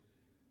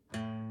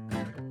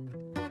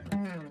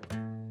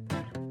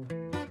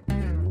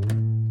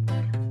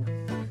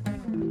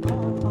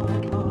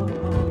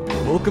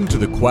Welcome to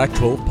the Quack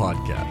 12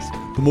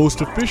 Podcast, the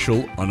most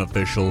official,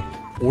 unofficial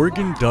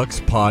Oregon Ducks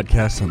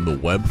podcast on the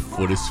web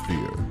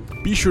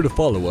footosphere. Be sure to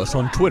follow us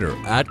on Twitter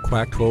at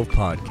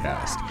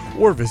Quack12Podcast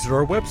or visit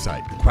our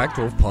website,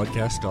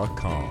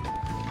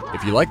 quack12podcast.com.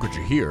 If you like what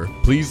you hear,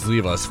 please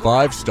leave us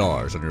 5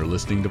 stars on your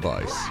listening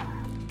device.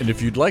 And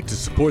if you'd like to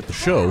support the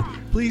show,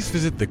 please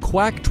visit the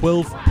Quack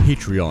 12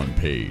 Patreon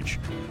page,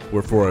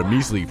 where for a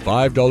measly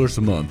 $5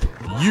 a month,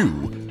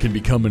 you can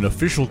become an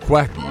official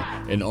Quacky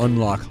and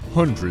unlock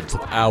hundreds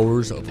of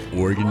hours of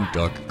Oregon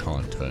Duck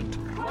content.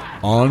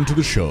 On to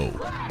the show.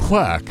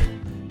 Quack,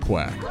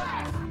 quack.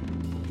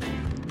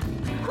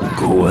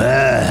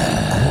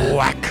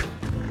 Quack.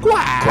 Quack.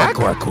 Quack,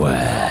 quack,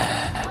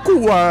 quack.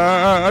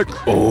 Quack.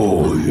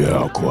 Oh,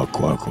 yeah, quack,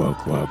 quack, quack,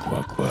 quack,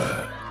 quack,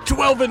 quack.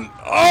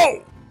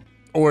 12-0.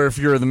 Or if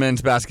you're the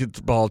men's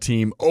basketball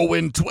team,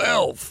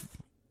 0-12.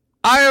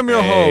 I am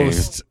your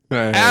host,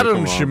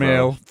 Adam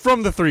Shamail,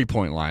 from the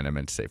 3-point line. I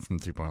meant to say from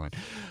the 3-point line.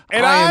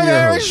 And I'm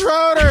Aaron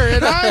Schroeder,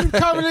 and I'm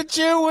coming at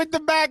you with the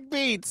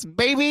backbeats,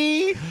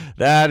 baby.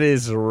 That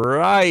is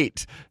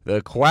right.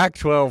 The Quack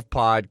 12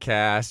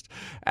 podcast.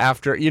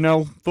 After,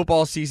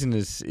 football season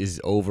is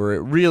over.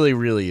 It really,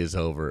 really is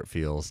over, it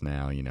feels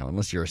now,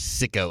 unless you're a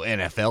sicko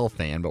NFL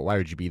fan. But why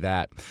would you be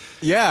that?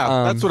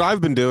 Yeah, that's what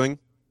I've been doing.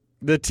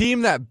 The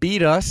team that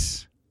beat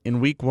us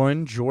in week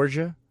 1,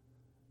 Georgia,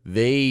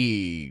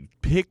 they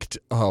picked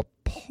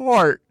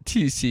apart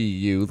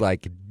TCU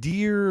like,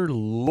 dear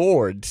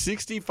Lord,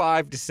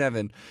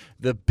 65-7,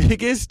 the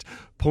biggest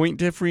point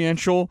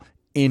differential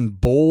in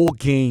bowl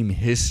game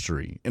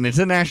history, and it's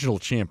a national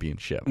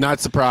championship. Not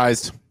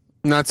surprised.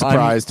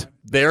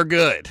 They're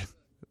good.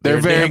 They're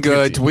very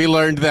good. Team. We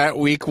learned that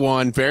week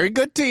 1. Very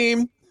good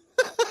team.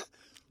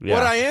 Yeah.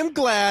 What I am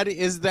glad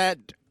is that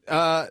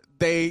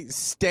they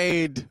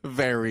stayed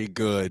very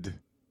good.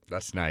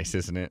 That's nice,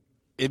 isn't it?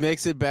 It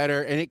makes it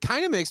better, and it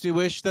kind of makes me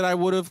wish that I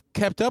would have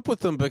kept up with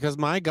them because,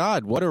 my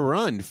God, what a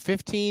run.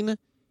 15.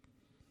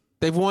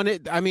 They've won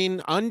it,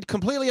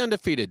 completely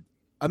undefeated.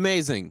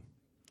 Amazing.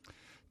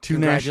 2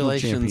 national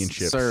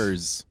championships.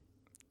 Sirs.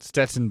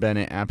 Stetson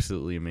Bennett,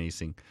 absolutely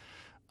amazing.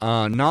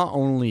 Not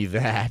only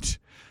that,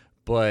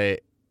 but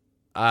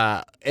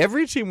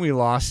every team we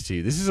lost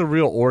to, this is a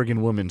real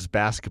Oregon women's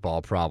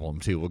basketball problem,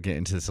 too. We'll get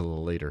into this a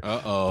little later.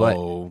 Uh-oh. But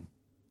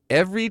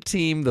every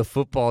team the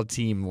football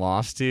team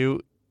lost to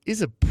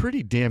is a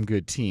pretty damn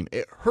good team.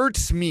 It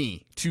hurts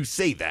me to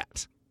say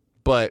that,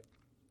 but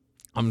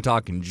I'm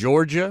talking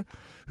Georgia,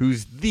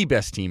 who's the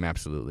best team,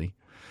 absolutely.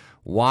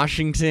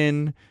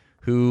 Washington,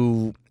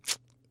 who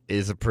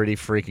is a pretty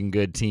freaking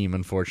good team,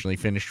 unfortunately,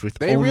 finished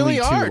with only really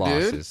 2 are,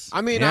 losses.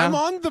 Dude. Yeah. I'm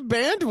on the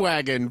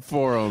bandwagon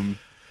for them.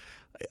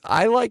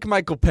 I like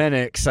Michael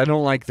Penix. I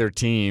don't like their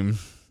team.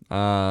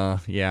 No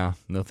thank you.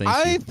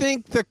 I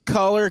think the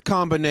color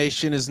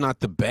combination is not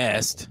the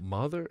best.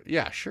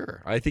 Yeah,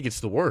 sure. I think it's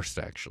the worst,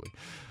 actually.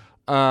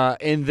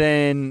 And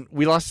then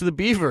we lost to the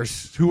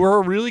Beavers, who are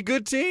a really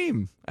good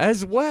team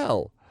as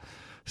well.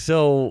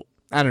 So,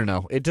 I don't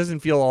know. It doesn't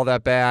feel all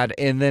that bad.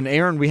 And then,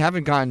 Aaron, we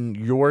haven't gotten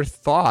your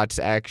thoughts,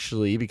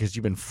 actually, because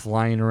you've been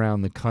flying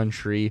around the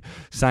country,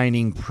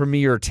 signing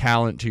premier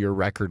talent to your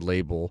record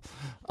label,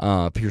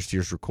 Pierce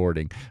Steers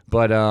Recording.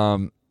 But,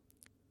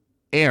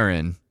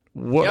 Aaron,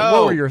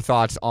 what were your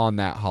thoughts on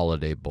that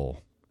Holiday Bowl?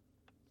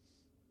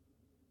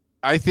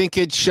 I think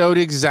it showed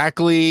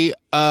exactly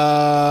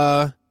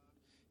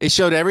it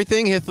showed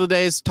everything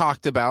Hythlodays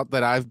talked about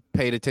that I've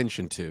paid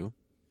attention to.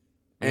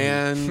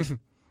 And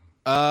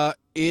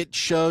it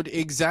showed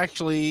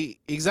exactly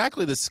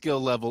the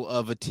skill level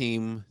of a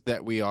team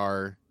that we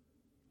are,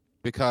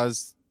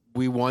 because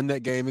we won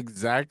that game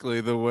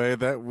exactly the way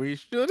that we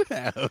should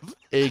have.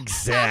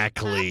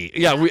 Exactly.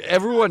 Yeah,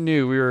 everyone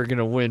knew we were going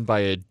to win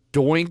by a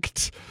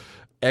doinked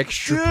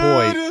extra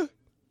point.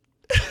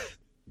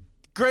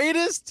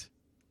 Greatest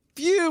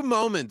few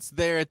moments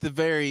there at the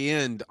very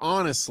end,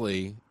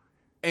 honestly.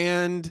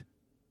 And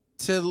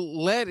to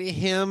let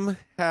him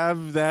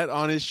have that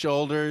on his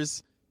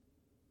shoulders,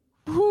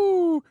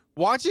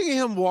 watching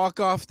him walk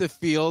off the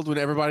field when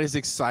everybody's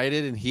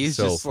excited and he's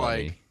so just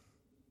funny.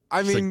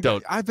 I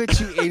bet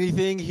you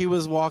anything he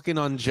was walking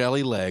on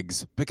jelly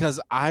legs, because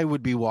I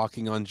would be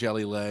walking on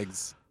jelly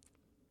legs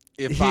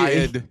if I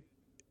had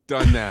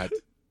done that.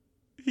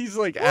 He's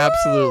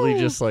absolutely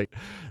just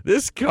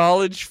this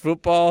college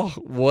football,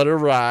 what a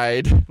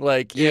ride.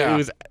 It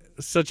was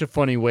such a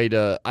funny way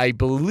to, I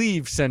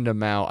believe, send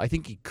him out. I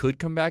think he could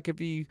come back if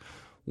he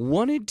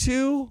wanted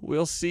to.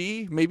 We'll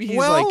see. Maybe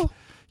he's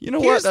you know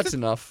what? That's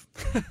enough.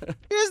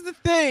 Here's the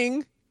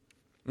thing,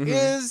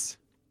 is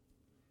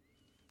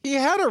he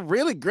had a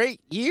really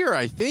great year,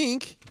 I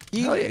think.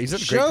 He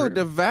showed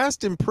a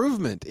vast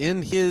improvement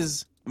in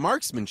his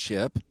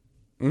marksmanship.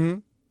 Mm-hmm.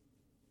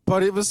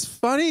 But it was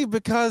funny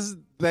because,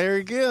 there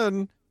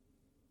again,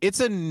 it's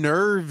a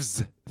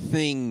nerves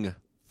thing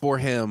for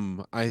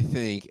him, I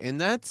think. And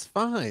that's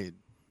fine.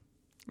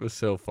 It was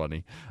so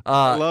funny.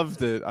 I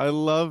loved it.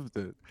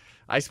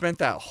 I spent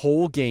that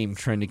whole game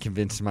trying to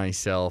convince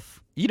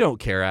myself you don't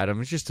care,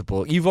 Adam. It's just a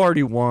bull. You've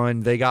already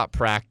won. They got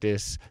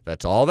practice.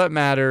 That's all that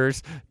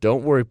matters.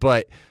 Don't worry.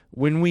 But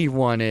when we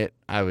won it,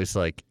 I was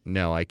like,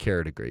 no, I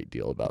cared a great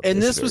deal about this.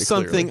 And this was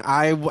something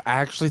I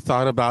actually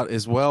thought about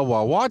as well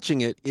while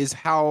watching it, is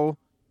how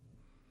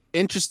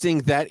interesting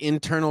that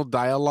internal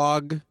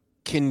dialogue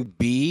can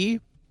be,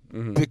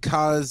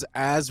 because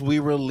as we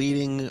were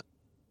leading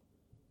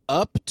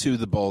up to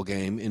the bowl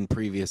game in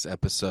previous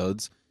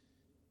episodes,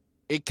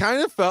 it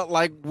kind of felt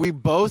like we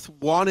both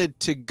wanted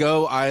to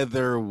go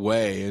either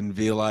way and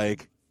be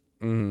like,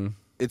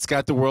 it's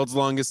got the world's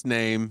longest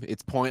name.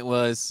 It's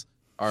pointless.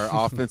 Our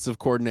offensive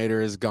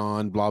coordinator is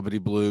gone, blobbity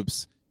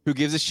bloops. Who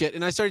gives a shit?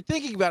 And I started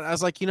thinking about it. I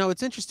was like,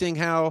 it's interesting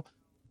how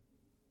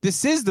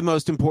this is the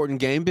most important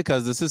game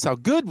because this is how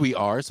good we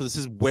are. So this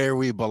is where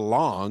we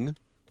belong.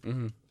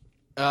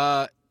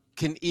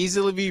 Can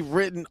easily be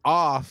written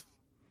off.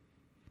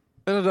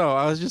 I don't know.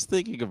 I was just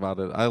thinking about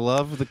it. I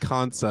love the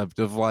concept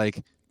of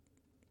like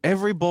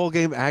every bowl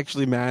game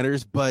actually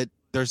matters, but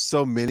there's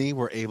so many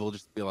we're able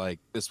just to be like,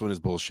 this one is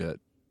bullshit.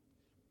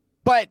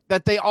 But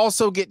that they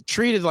also get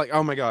treated like,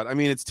 oh my God. I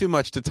mean, it's too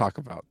much to talk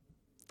about.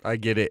 I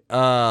get it.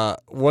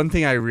 One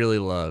thing I really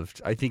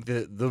loved, I think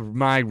that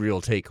my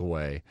real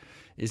takeaway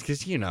is because,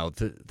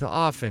 the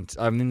offense,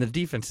 the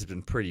defense has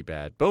been pretty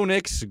bad. Bo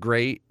Nix,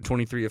 great,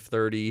 23 of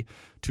 30,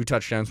 2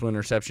 touchdowns, 1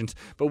 interceptions.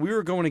 But we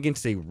were going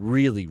against a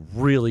really,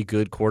 really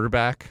good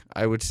quarterback,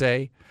 I would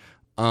say,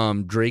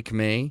 Drake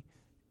May.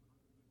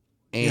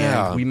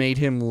 And we made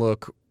him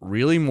look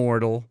really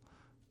mortal.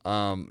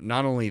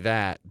 Not only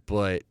that,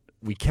 but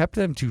we kept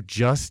them to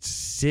just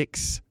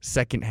 6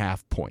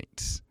 second-half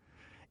points.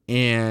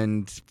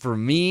 And for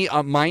me,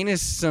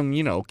 minus some,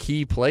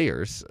 key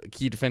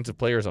defensive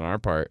players on our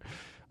part,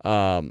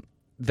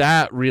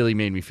 that really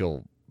made me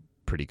feel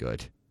pretty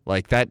good.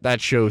 Like, that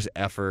shows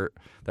effort.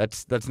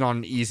 That's not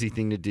an easy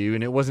thing to do,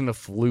 and it wasn't a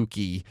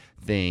fluky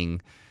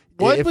thing.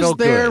 What was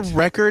their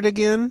record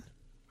again?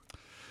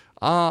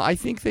 I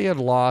think they had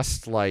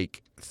lost,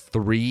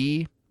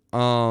 3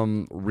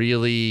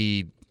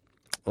 really,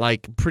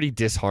 pretty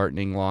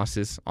disheartening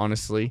losses,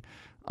 honestly.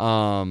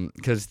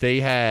 Because they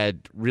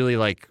had really,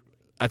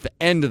 at the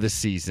end of the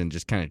season,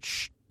 just kind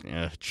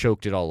of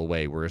choked it all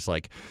away. Whereas,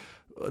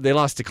 they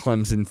lost to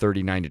Clemson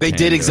 39-10. They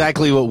did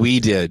exactly what we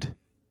did.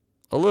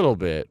 A little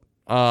bit.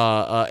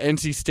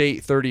 NC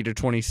State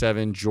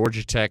 30-27,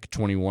 Georgia Tech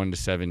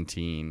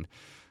 21-17.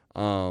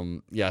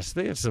 Yes,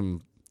 they had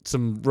some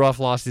rough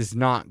losses,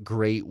 not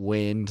great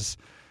wins.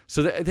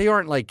 So they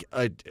aren't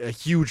a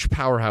huge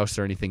powerhouse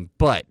or anything,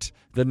 but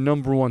the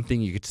number one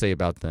thing you could say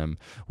about them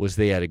was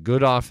they had a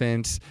good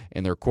offense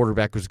and their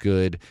quarterback was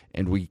good,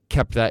 and we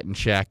kept that in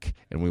check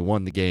and we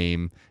won the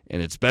game,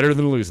 and it's better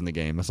than losing the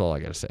game. That's all I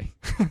got to say.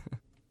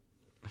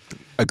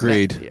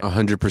 Agreed,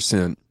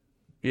 100%.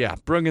 Yeah,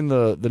 bringing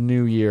the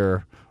new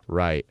year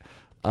right.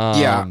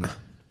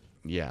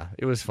 Yeah,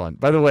 it was fun.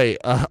 By the way,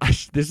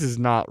 this is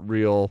not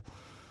real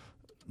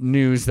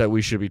news that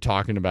we should be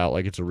talking about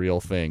like it's a real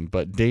thing,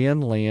 but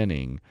Dan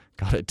Lanning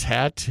got a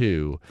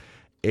tattoo,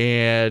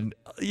 and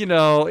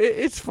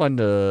it's fun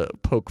to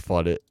poke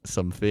fun at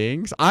some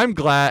things. I'm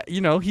glad,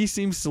 he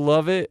seems to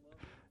love it.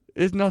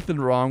 There's nothing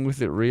wrong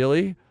with it,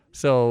 really.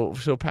 So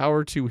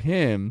power to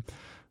him.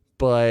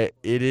 But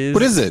it is,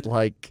 what is it?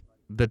 Like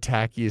the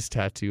tackiest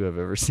tattoo I've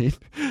ever seen.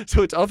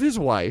 So it's of his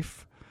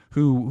wife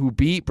who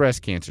beat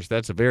breast cancer. So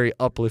that's a very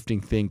uplifting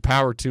thing.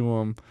 Power to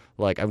him.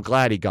 I'm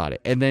glad he got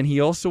it. And then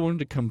he also wanted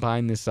to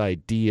combine this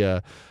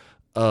idea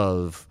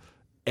of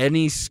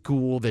any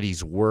school that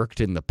he's worked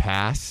in the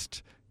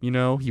past. He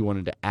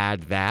wanted to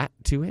add that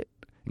to it,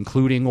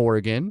 including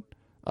Oregon.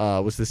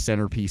 Was the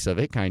centerpiece of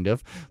it, kind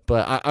of.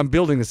 But I'm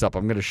building this up.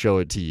 I'm going to show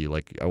it to you.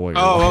 I want.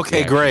 Oh,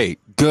 okay, great,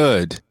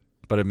 good.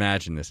 But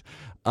imagine this.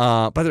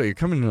 By the way, you're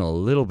coming in a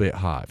little bit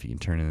hot. If you can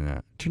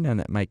turn down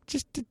that mic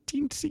just a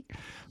teensy.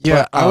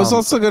 Yeah, but, I was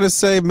also going to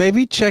say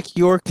maybe check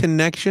your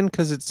connection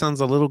because it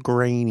sounds a little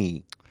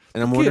grainy,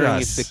 and I'm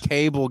wondering if the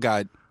cable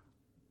got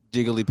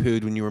jiggly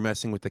pooed when you were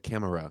messing with the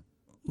camera.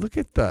 Look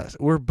at this.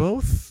 We're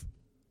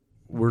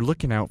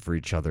looking out for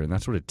each other, and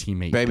that's what a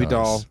teammate Baby does.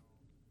 doll.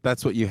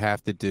 That's what you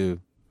have to do.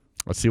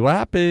 Let's see what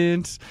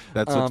happens.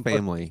 That's what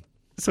family.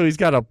 So he's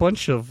got a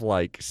bunch of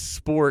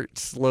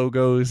sports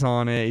logos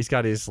on it. He's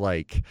got his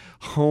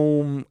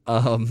home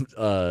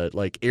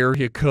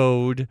area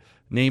code,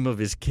 name of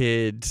his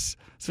kids.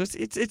 So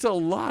it's a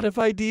lot of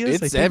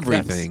ideas. It's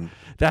everything.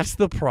 That's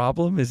the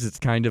problem, is it's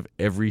kind of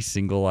every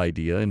single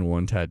idea in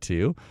one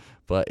tattoo.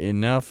 But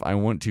enough, I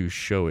want to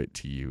show it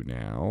to you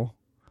now.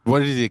 What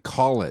did he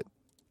call it?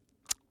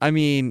 I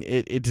mean,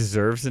 it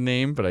deserves a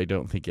name, but I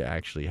don't think it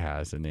actually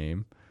has a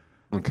name.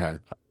 Okay.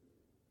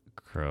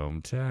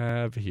 Chrome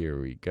tab. Here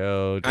we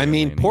go. I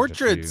mean,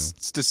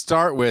 portraits to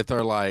start with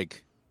are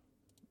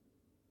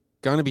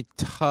gonna be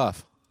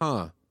tough,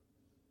 huh?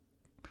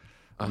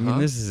 I mean,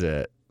 this is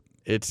it.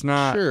 It's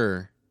not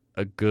a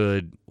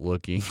good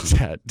looking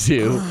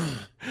tattoo.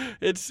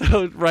 It's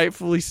so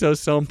rightfully so.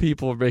 Some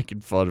people are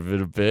making fun of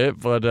it a bit,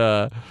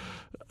 but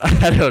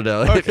I don't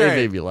know. It Okay.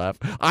 made me laugh.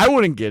 I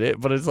wouldn't get it,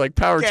 but it's like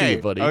power to you,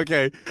 buddy.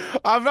 Okay.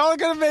 I'm only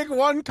gonna make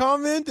one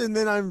comment and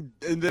then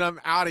I'm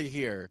out of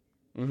here.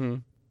 Mm-hmm.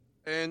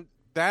 And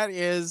that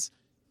is,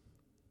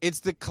 it's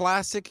the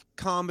classic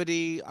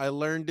comedy. I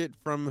learned it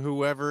from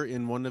whoever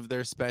in one of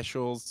their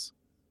specials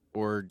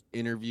or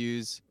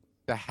interviews.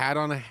 The hat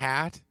on a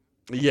hat.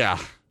 Yeah.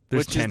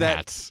 There's Which 10 is that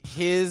hats.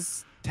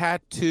 his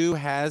tattoo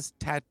has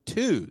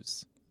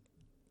tattoos.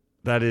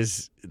 That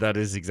is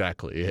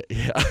exactly it.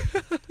 Yeah.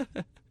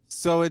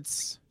 So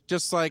it's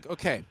just like,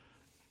 okay.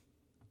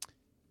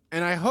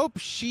 And I hope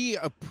she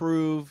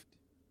approved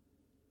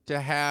to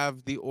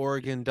have the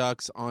Oregon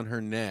Ducks on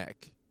her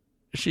neck.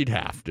 She'd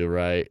have to,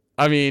 right?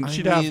 I mean,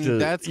 she'd have to.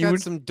 That's got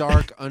some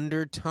dark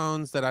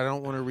undertones that I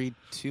don't want to read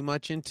too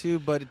much into,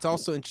 but it's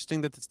also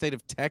interesting that the state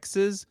of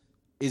Texas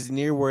is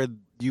near where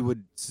you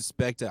would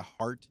suspect a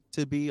heart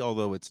to be,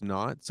 although it's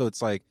not. So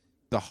it's like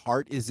the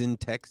heart is in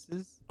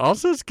Texas.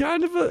 Also, it's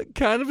kind of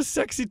a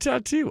sexy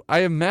tattoo. I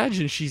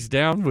imagine she's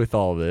down with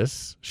all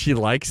this. She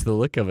likes the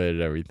look of it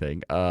and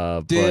everything.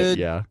 But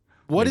yeah.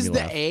 What made is me the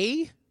laugh.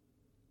 A?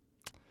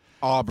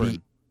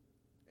 Auburn.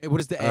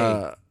 What is the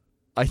A?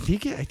 I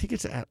think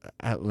it's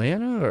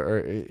Atlanta or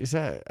is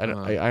that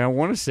I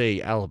want to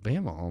say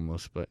Alabama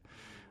almost, but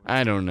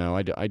I don't know.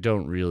 I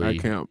don't really. I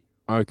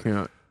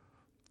can't.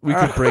 We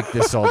could break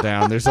this all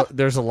down. There's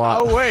a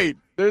lot. Oh wait,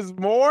 there's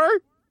more.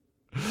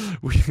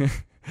 Okay,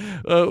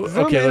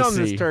 let's on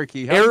see. this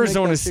turkey. How do you make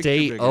Arizona that picture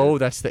State. bigger? Oh,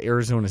 that's the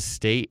Arizona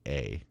State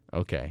A.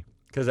 Okay,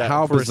 because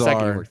How for a second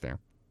bizarre. you worked there.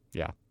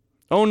 Yeah.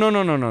 Oh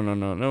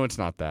no, it's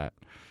not that.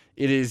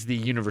 It is the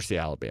University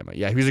of Alabama.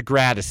 Yeah, he was a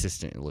grad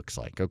assistant. It looks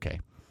like. Okay.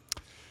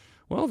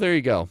 Well, there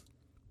you go.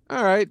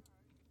 All right,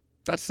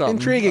 That's something.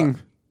 intriguing.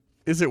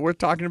 Is it worth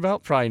talking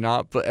about? Probably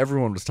not, but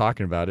everyone was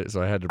talking about it,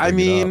 so I had to bring I it up.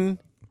 mean,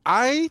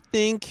 I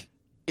think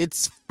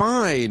it's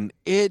fine.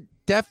 It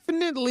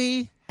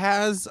definitely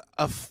has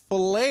a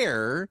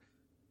flair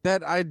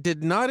that I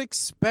did not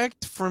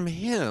expect from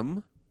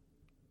him.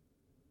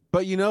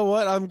 But you know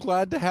what? I'm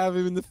glad to have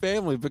him in the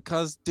family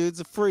because dude's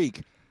a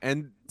freak,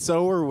 and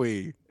so are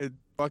we.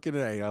 Fucking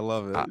A, I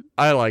love it.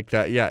 I like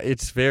that. Yeah,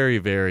 it's very,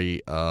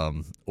 very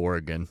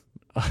Oregon.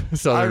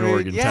 Southern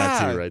Oregon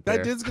tattoo right there.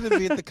 That dude's gonna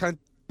be at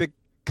the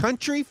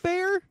country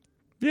fair.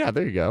 Yeah,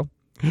 there you go.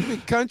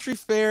 The country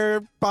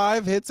fair,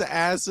 5 hits of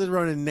acid,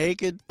 running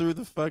naked through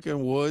the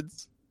fucking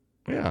woods.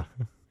 Yeah.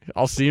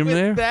 I'll see him With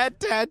there. that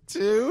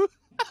tattoo.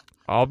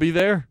 I'll be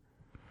there.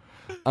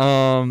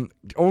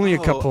 Only a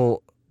Oh.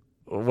 couple.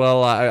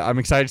 Well, I'm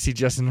excited to see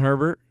Justin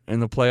Herbert in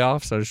the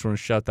playoffs. I just want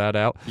to shout that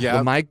out.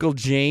 Yep. Michael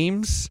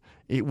James,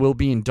 it will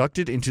be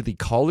inducted into the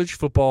College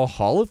Football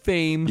Hall of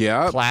Fame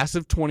Yep. class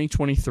of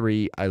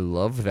 2023. I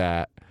love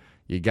that.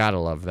 You gotta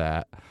love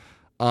that.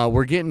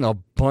 We're getting a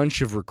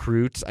bunch of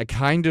recruits. I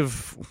kind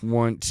of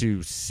want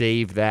to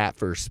save that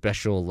for a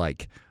special,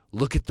 like,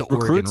 look at the Oregon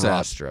Recruits app.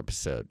 roster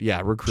episode.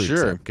 Yeah, recruits.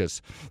 Sure.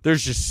 Because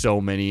there's just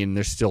so many, and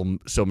there's still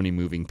so many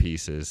moving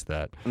pieces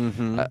that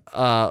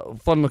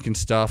fun looking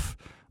stuff.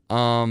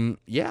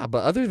 Yeah,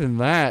 but other than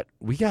that,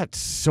 we got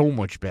so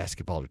much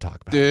basketball to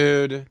talk about.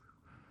 Dude,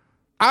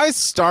 I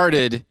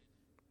started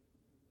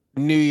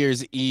New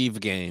Year's Eve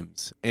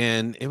games,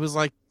 and it was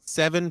like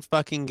 7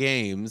 fucking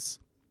games.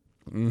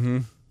 Mm-hmm.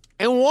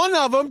 And one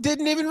of them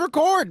didn't even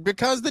record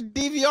because the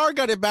DVR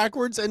got it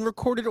backwards and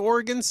recorded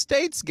Oregon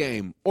State's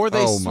game. Or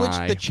they Oh, switched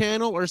my. the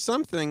channel or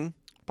something.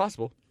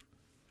 Possible.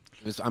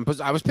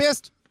 I was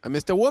pissed. I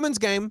missed a women's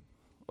game.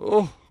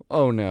 Oh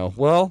no.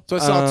 Well, So I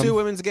saw 2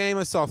 women's games.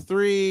 I saw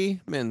 3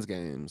 men's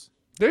games.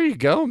 There you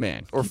go,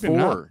 man. Or Keeping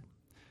up. 4.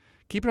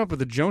 Keeping up with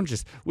the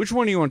Joneses. Which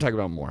one do you want to talk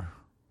about more?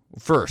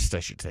 First,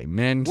 I should say,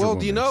 men's. or Well,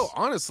 do you know, women's?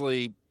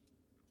 honestly,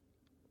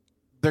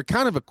 they're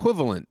kind of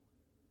equivalent.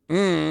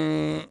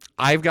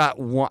 I've got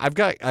one. I've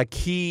got a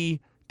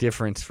key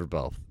difference for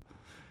both.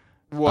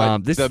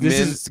 What? This men's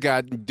is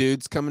got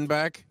dudes coming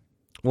back?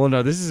 well,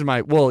 no. This is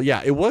my well.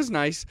 Yeah, it was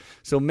nice.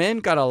 So men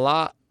got a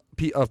lot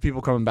of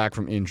people coming back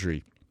from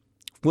injury.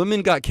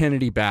 Women got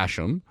Kennedy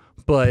Basham,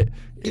 but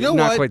You know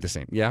not what? quite the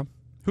same. Yeah.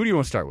 Who do you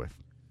want to start with?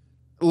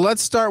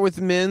 Let's start with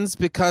men's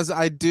because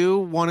I do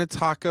want to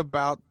talk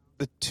about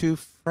the 2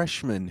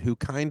 freshmen who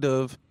kind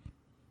of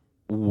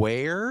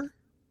wear.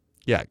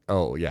 Yeah.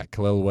 Oh, yeah.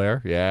 Khalil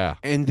Ware. Yeah.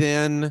 And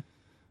then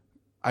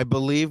I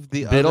believe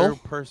the Biddle? other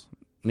person.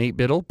 Nate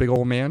Biddle, big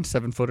old man,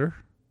 7-footer.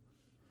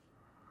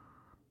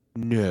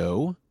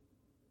 No.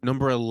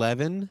 Number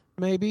 11,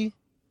 maybe?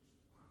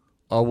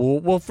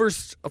 Well,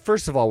 first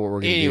of all, what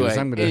we're going to do is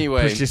I'm going to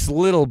push this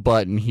little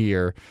button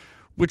here,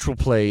 which will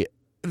play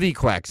the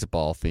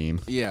Quacksball theme.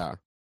 Yeah.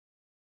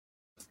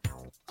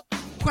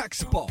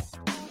 Quacksball.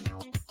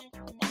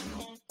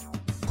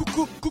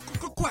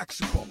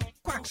 Quacksball.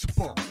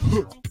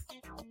 Quacksball.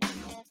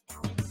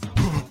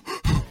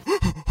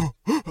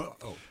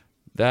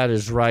 That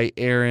is right,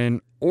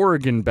 Aaron.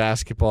 Oregon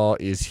basketball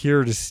is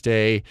here to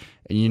stay.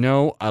 And you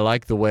know, I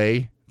like the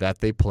way that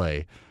they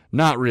play.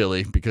 Not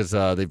really, because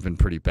they've been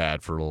pretty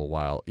bad for a little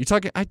while.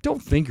 I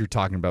don't think you're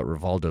talking about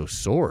Rivaldo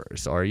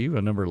Soares, are you?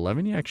 A number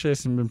 11? He actually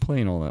hasn't been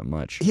playing all that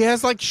much. He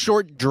has like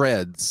short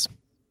dreads,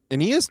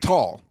 and he is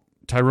tall.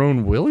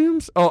 Tyrone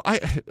Williams?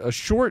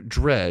 Short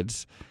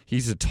dreads.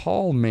 He's a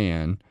tall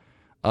man.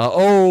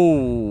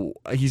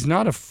 He's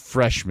not a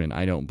freshman,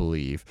 I don't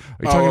believe.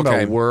 Are you talking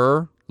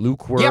about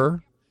Luke Wurr?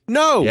 Yep.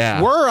 No,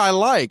 yeah. Wurr I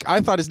like.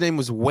 I thought his name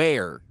was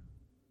Ware.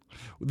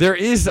 There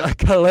is a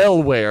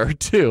Kalel Ware,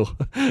 too.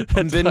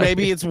 Then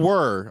maybe it's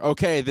Wurr.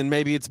 Okay, then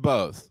maybe it's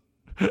both.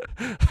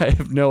 I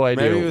have no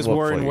idea. Maybe it was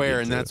Wurr and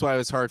Ware, and that's why it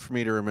was hard for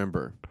me to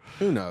remember.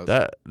 Who knows?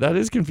 That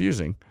is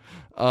confusing.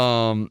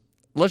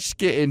 Let's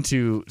get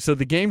into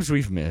the games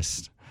we've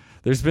missed.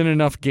 There's been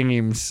enough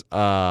games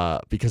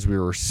because we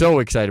were so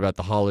excited about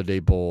the Holiday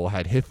Bowl,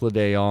 had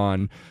Hythloday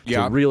on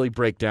to really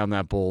break down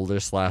that bowl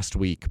this last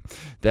week,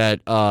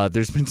 that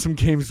there's been some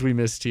games we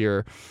missed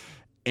here,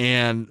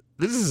 and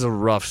this is a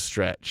rough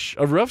stretch.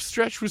 A rough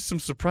stretch with some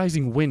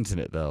surprising wins in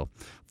it, though.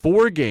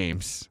 4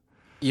 games.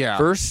 Yeah.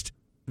 First,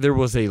 there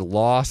was a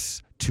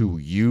loss to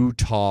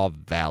Utah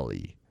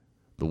Valley.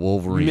 The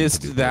Wolverines.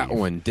 Missed that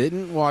one.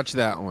 Didn't watch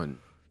that one.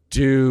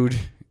 Dude,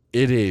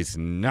 it is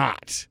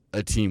not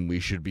a team we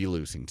should be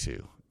losing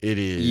to. It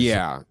is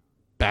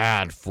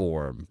bad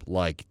form,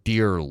 like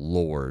dear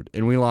Lord.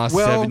 And we lost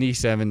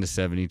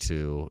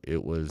 77-72.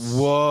 It was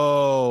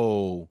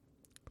whoa.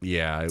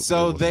 Yeah.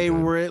 So they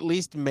were at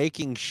least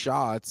making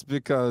shots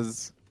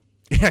because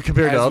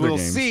compared to other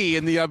games. As we'll see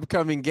in the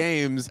upcoming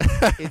games,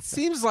 it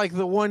seems like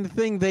the one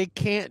thing they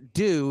can't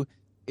do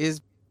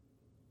is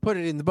put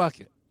it in the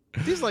bucket.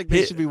 It seems like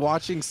they should be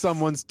watching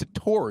someone's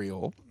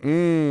tutorial.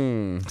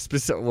 Well,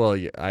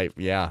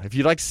 if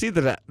you'd like to see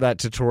that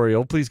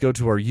tutorial, please go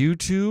to our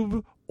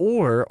YouTube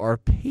or our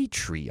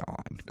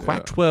Patreon.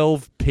 Quack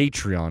 12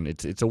 Patreon.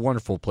 It's a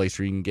wonderful place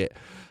where you can get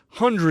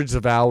hundreds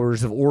of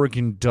hours of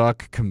Oregon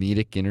Duck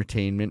comedic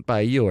entertainment by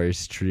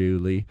yours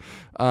truly.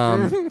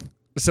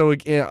 So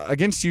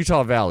against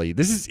Utah Valley,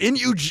 this is in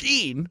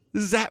Eugene.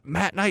 This is at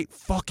Matt Knight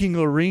fucking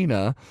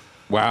Arena.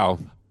 Wow.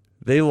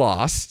 They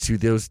lost to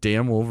those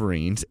damn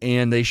Wolverines,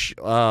 and they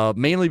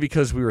mainly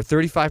because we were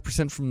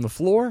 35% from the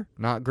floor,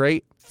 not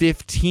great.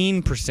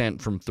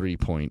 15% from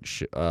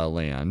three-point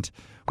land,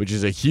 which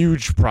is a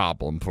huge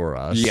problem for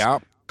us. Yeah,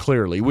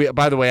 clearly.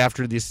 By the way,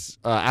 after this,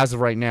 as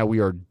of right now,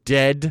 we are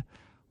dead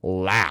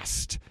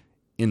last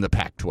in the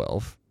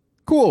Pac-12.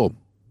 Cool.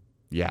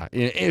 Yeah,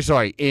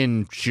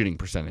 in shooting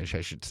percentage,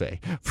 I should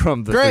say,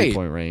 from the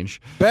three-point range.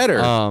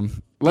 Better.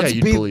 Let's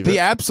be the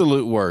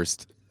absolute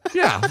worst.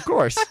 Yeah, of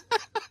course.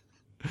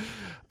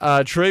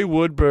 Trey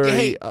Woodbury.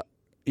 Hey,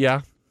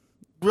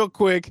 real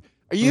quick,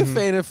 are you a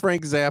fan of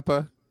Frank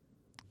Zappa?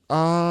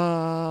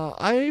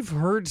 I've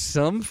heard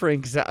some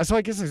Frank Zappa. So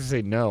I guess I should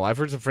say no. I've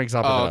heard some Frank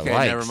Zappa that I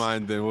like. Never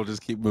mind then. We'll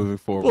just keep moving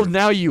forward. Well,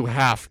 now you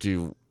have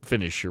to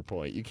finish your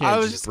point. You can't. I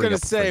was just going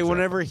to say,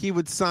 whenever he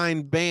would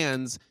sign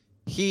bands,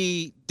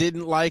 he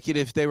didn't like it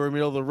if they were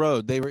middle of the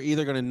road. They were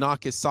either going to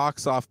knock his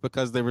socks off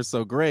because they were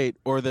so great,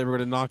 or they were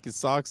going to knock his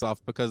socks off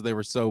because they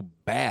were so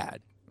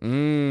bad.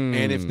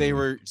 And if they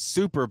were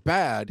super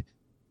bad,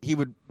 he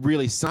would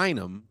really sign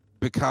them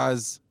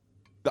because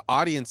the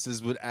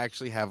audiences would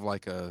actually have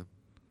like a...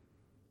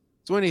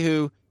 So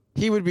anywho,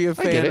 he would be a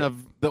fan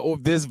of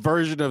this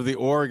version of the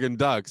Oregon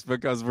Ducks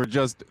because we're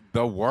just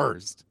the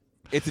worst.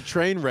 It's a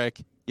train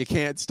wreck. You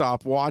can't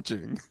stop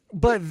watching.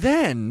 But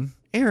then,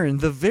 Aaron,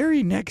 the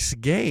very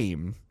next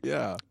game...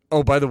 Yeah.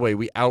 Oh, by the way,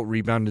 we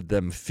out-rebounded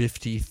them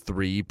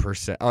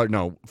 53%. Oh,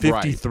 no,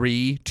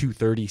 53 to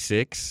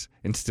 36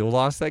 and still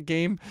lost that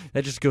game.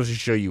 That just goes to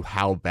show you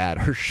how bad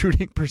our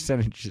shooting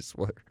percentages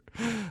were.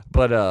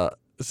 But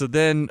so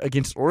then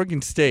against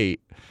Oregon State,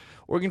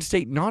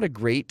 not a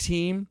great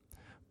team,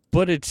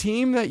 but a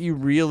team that you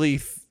really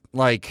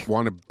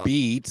want to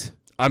beat.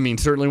 I mean,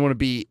 certainly want to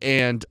beat.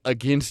 And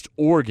against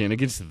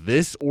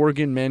this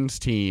Oregon men's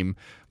team,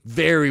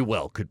 very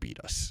well could beat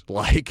us.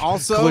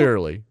 Also,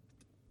 clearly.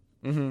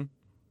 Mm-hmm.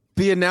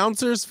 The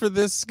announcers for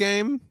this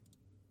game,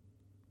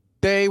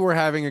 they were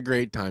having a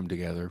great time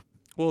together.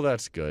 Well,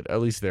 that's good.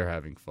 At least they're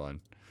having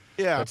fun.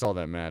 Yeah. That's all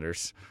that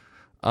matters.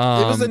 It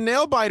was a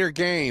nail-biter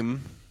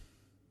game.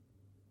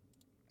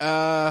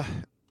 I'm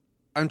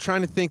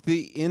trying to think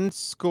the end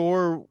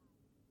score.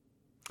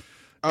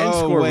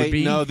 Would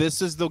be... No,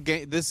 this is the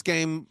game. This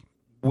game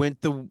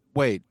went the...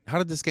 Wait, how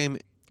did this game...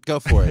 Go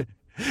for it.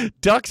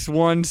 Ducks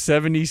won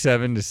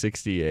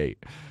 77-68.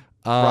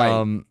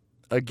 Right.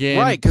 Again,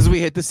 right, because we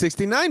hit the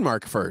 69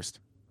 mark first.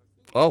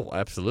 Oh,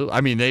 absolutely.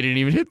 I mean, they didn't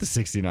even hit the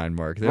 69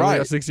 mark. They only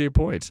got 68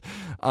 points.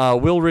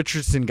 Will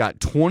Richardson got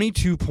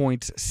 22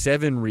 points,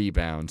 7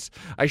 rebounds.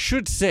 I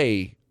should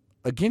say,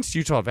 against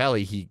Utah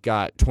Valley, he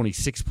got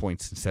 26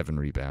 points and 7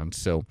 rebounds.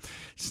 So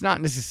it's not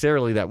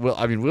necessarily that Will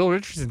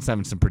Richardson's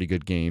having some pretty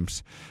good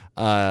games.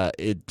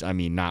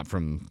 Not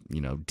from,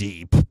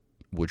 deep.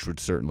 which would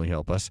certainly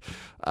help us.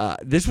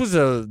 This was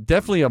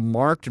definitely a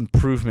marked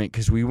improvement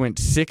because we went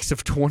 6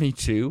 of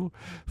 22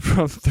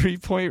 from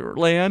 3-point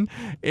land,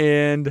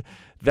 and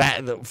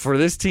that for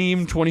this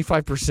team,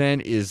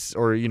 25% is,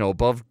 or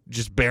above,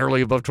 just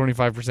barely above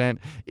 25%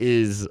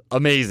 is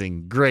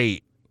amazing,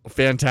 great,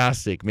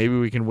 fantastic. Maybe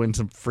we can win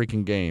some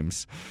freaking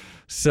games.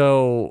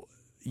 So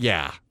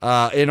yeah,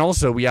 and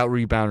also we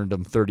out-rebounded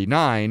them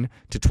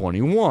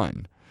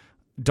 39-21.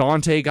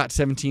 Dante got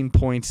 17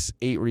 points,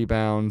 8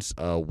 rebounds.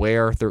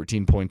 Ware,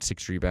 13 points,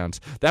 6 rebounds.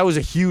 That was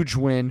a huge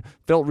win.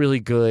 Felt really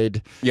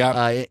good.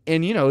 Yeah.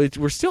 And,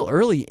 we're still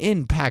early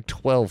in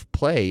Pac-12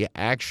 play,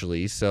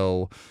 actually.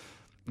 So,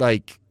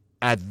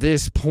 at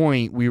this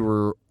point,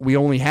 we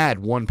only had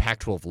one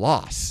Pac-12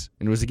 loss,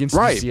 and it was against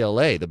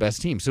UCLA, the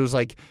best team. So it was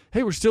like,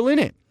 hey, we're still in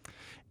it.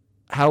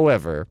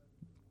 However,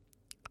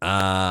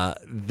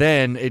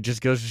 then it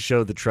just goes to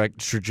show the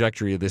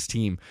trajectory of this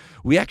team.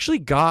 We actually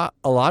got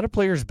a lot of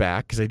players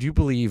back because I do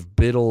believe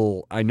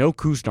Biddle, I know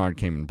Kusnard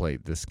came and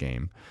played this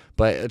game,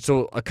 but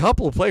so a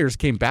couple of players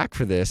came back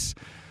for this,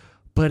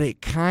 but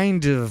it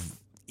kind of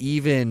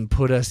even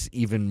put us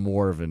even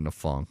more of in the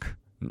funk.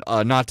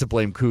 Not to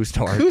blame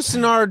Kusnard.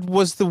 Kusnard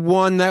was the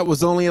one that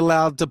was only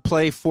allowed to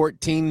play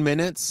 14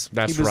 minutes.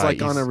 That's right.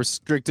 He was on a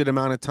restricted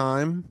amount of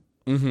time.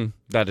 Mm-hmm.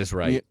 That is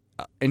right. Yeah.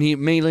 And he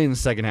mainly in the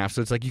second half,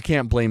 so it's like you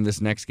can't blame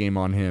this next game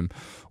on him.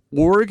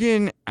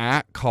 Oregon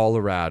at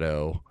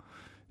Colorado,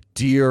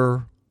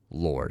 dear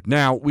Lord.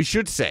 Now, we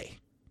should say.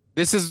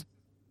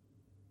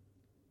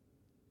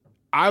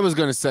 I was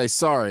going to say,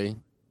 sorry,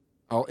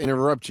 I'll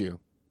interrupt you.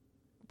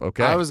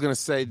 Okay. I was going to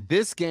say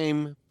this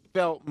game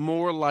felt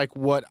more like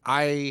what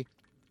I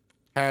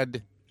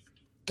had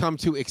come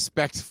to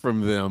expect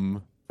from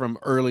them from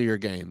earlier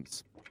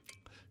games.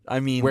 I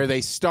mean, where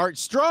they start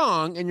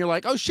strong and you're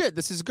like, oh shit,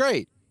 this is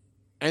great.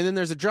 And then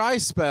there's a dry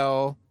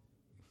spell,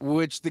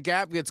 which the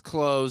gap gets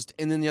closed,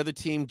 and then the other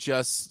team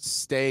just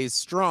stays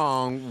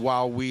strong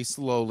while we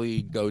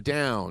slowly go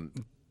down.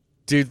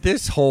 Dude,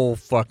 this whole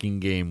fucking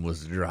game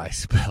was a dry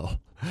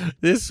spell.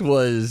 This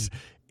was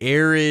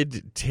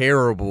arid,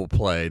 terrible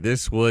play.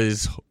 This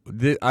was,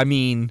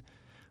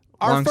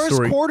 our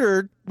first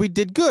quarter, we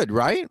did good,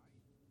 right?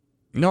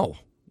 No.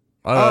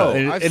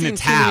 I've seen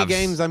too many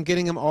games. I'm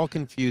getting them all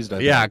confused.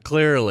 Yeah,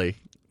 clearly.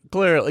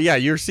 Yeah,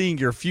 you're seeing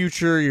your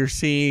future. You're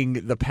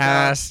seeing the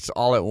past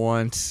all at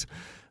once.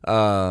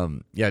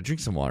 Drink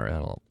some water.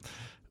 That'll help.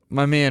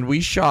 My man, we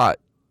shot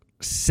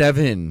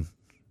 7%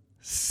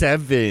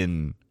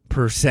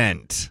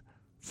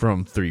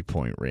 from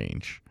 3-point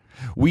range.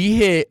 We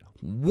hit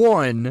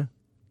one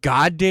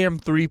goddamn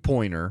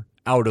 3-pointer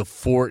out of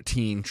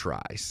 14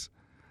 tries.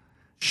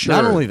 Sure.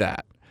 Not only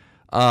that,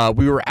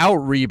 we were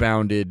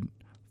out-rebounded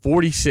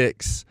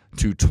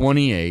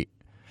 46-28,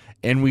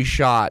 and we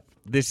shot,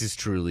 this is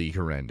truly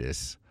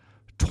horrendous,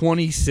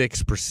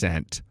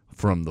 26%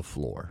 from the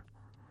floor.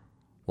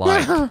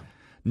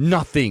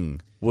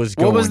 Nothing was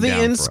going down. What was the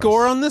end for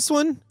score us. On this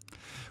one?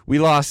 We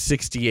lost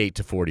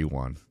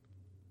 68-41.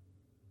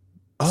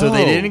 So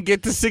they didn't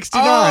get to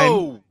 69.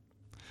 Oh!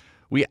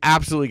 We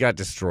absolutely got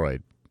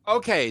destroyed.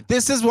 Okay,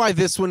 this is why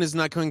this one is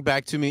not coming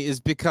back to me, is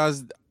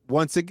because,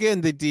 once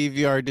again, the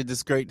DVR did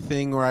this great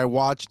thing where I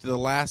watched the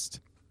last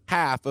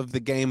half of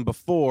the game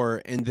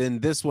before, and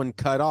then this one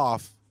cut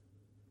off,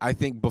 I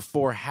think,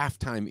 before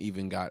halftime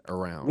even got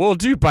around. Well,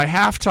 dude, by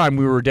halftime,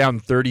 we were down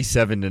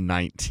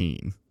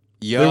 37-19.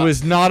 Yeah. There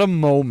was not a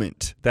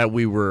moment that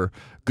we were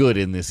good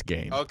in this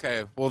game.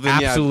 Okay, well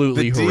then,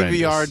 absolutely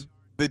horrendous.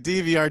 The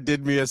DVR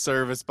did me a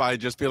service by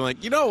just being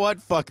like, you know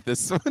what? Fuck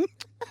this one.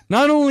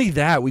 Not only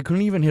that, we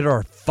couldn't even hit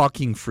our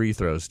fucking free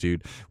throws,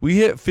 dude. We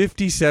hit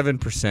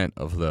 57%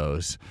 of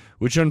those,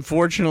 which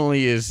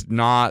unfortunately is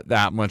not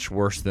that much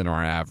worse than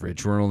our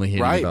average. We're only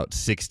hitting about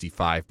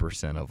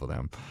 65% of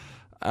them.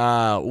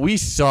 We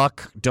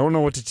suck. Don't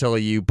know what to tell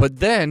you. But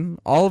then,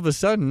 all of a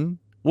sudden,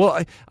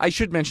 well, I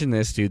should mention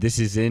this, dude. This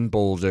is in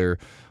Boulder.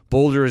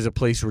 Boulder is a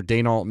place where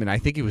Dana Altman, I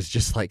think it was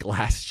just like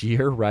last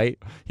year, right?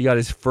 He got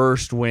his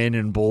first win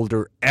in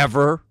Boulder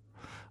ever.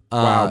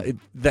 Wow.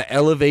 The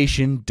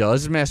elevation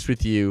does mess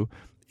with you.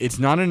 It's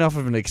not enough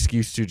of an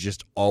excuse to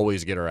just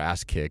always get our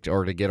ass kicked,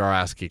 or to get our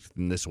ass kicked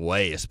in this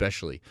way,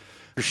 especially.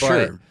 For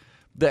sure. But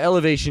the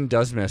elevation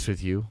does mess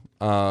with you.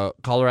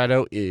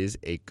 Colorado is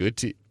a good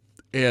team.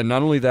 And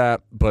not only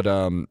that, but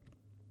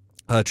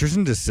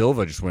Tristan Da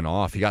Silva just went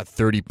off. He got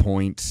 30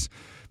 points.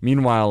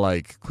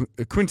 Meanwhile,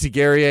 Quincy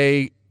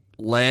Guerrier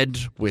led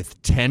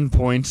with 10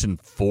 points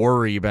and 4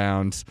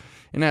 rebounds.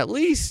 And at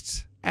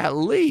least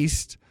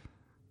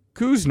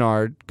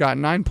Kusnard got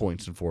 9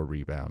 points and 4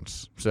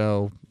 rebounds.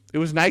 So it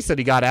was nice that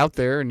he got out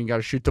there and he got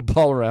to shoot the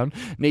ball around.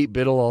 Nate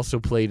Biddle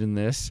also played in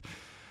this.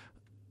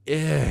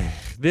 The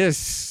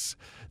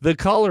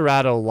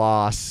Colorado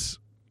loss,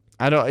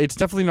 it's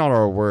definitely not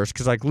our worst,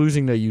 because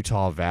losing to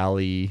Utah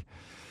Valley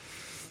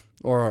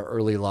or our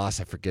early loss,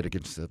 I forget,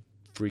 against the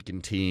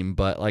freaking team,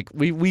 but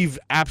we've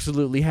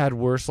absolutely had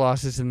worse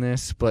losses in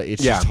this, but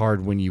it's just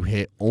hard when you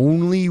hit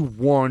only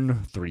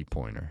one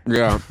 3-pointer.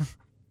 Yeah.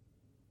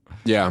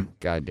 Yeah.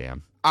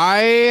 Goddamn.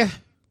 I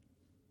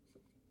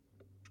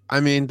I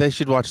mean, they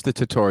should watch the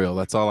tutorial.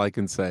 That's all I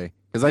can say.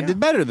 Because I did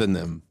better than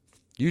them.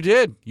 You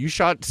did. You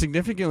shot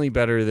significantly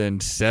better than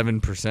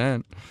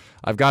 7%.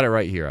 I've got it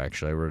right here,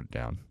 actually. I wrote it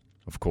down,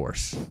 of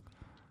course.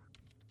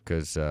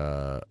 Because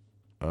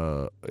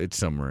it's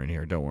somewhere in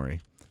here. Don't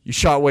worry. You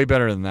shot way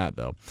better than that,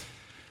 though.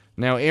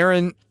 Now,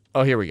 Aaron...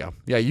 Oh, here we go.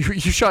 Yeah, you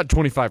shot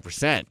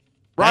 25%.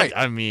 Right.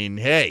 I mean,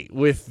 hey,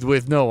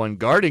 with no one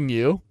guarding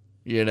you,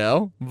 you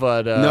know?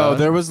 But no,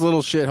 there was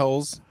little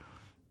shitholes.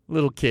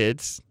 Little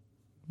kids.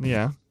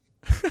 Yeah.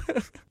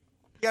 You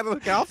got to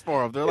look out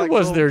for them. They're like it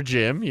was their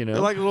gym, you know?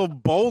 They're like little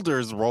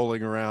boulders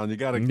rolling around. You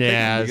got to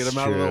get them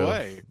out of the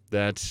way.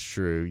 That's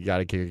true. You got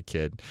to kick a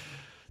kid.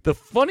 The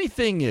funny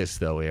thing is,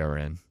 though,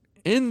 Aaron,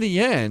 in the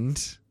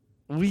end...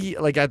 We,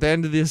 like, at the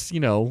end of this,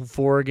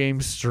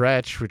 4-game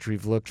stretch, which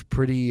we've looked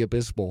pretty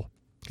abysmal.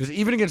 Because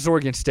even against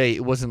Oregon State,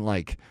 it wasn't,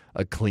 like,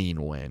 a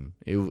clean win.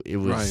 It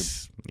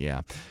was, right.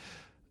 Yeah.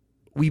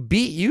 We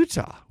beat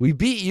Utah. We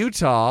beat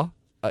Utah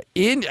at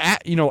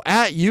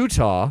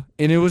Utah,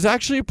 and it was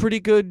actually a pretty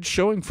good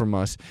showing from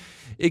us.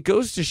 It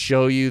goes to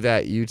show you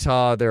that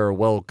Utah, they're a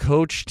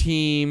well-coached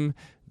team.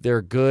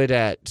 They're good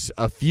at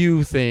a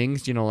few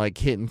things, like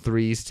hitting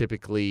threes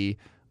typically,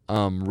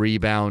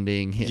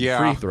 rebounding, hitting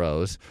free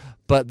throws.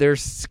 But their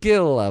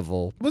skill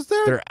level,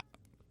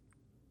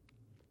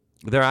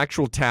 their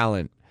actual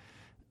talent,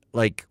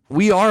 like,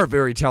 we are a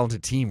very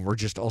talented team. We're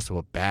just also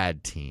a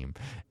bad team.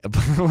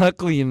 But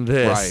luckily in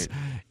this,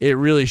 it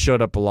really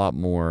showed up a lot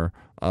more.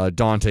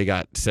 Dante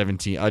got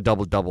a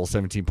double-double,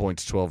 17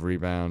 points, 12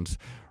 rebounds.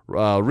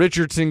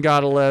 Richardson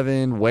got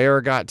 11.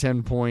 Ware got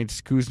 10 points.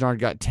 Kuznard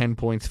got 10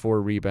 points,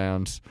 4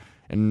 rebounds.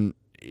 And,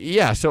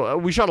 yeah, so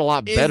we shot a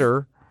lot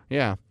better.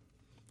 Yeah.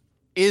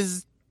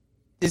 Is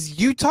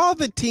Utah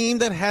the team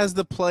that has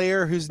the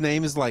player whose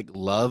name is like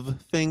Love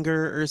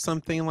Finger or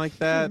something like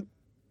that?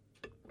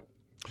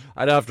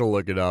 I'd have to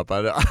look it up.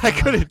 I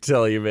couldn't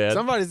tell you, man.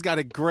 Somebody's got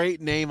a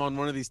great name on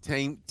one of these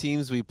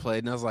teams we played,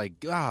 and I was like,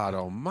 God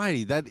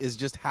almighty, that is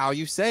just how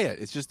you say it.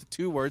 It's just the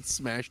 2 words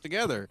smashed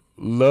together.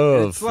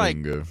 Love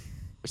Finger.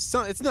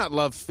 It's not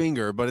Love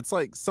Finger, but it's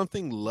like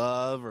something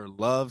love or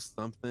love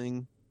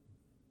something.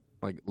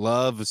 Like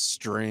Love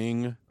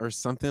String or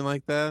something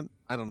like that.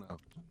 I don't know.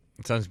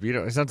 It sounds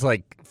beautiful. It sounds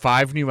like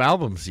 5 new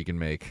albums you can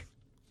make.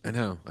 I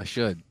know. I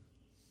should.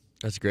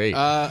 That's great.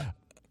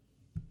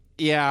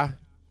 Yeah.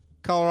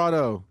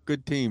 Colorado,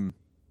 good team.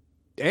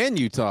 And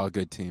Utah,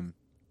 good team.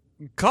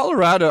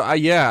 Colorado,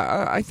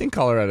 I think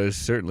Colorado is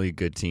certainly a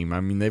good team.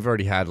 I mean, they've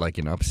already had like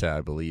an upset,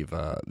 I believe,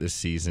 this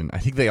season. I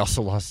think they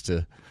also lost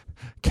to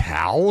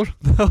Cal,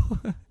 though,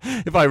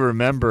 if I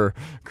remember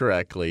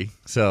correctly.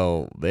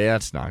 So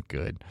that's not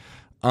good.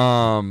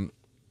 Yeah,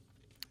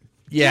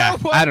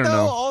 I don't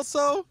know.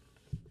 Also,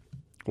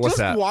 what's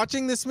that?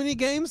 Watching this many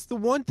games, the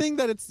one thing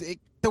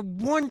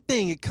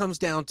it comes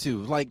down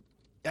to, like,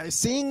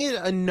 seeing it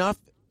enough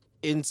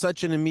in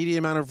such an immediate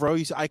amount of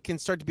rows, I can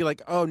start to be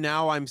like, oh,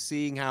 now I'm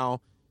seeing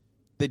how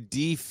the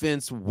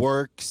defense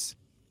works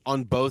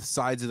on both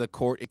sides of the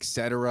court,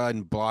 etc.,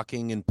 and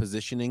blocking and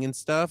positioning and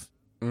stuff.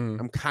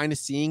 I'm kind of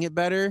seeing it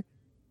better.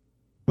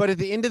 But at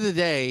the end of the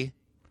day,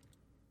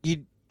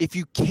 if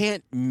you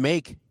can't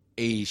make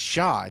a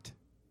shot,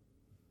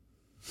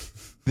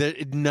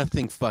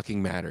 nothing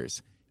fucking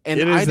matters.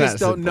 And I just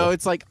don't know.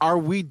 It's like, are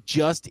we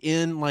just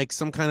in like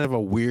some kind of a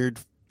weird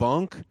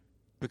funk?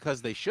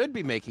 Because they should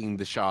be making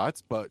the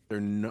shots, but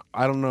they're not.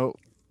 I don't know.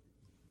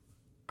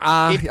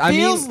 It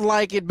feels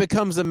like it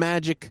becomes a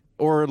magic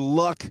or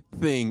luck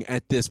thing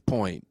at this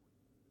point.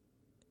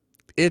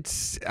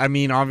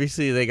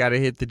 Obviously they got to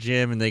hit the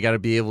gym and they got to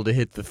be able to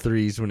hit the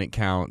threes when it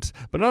counts.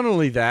 But not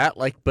only that,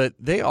 but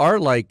they are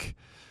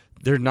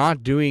they're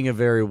not doing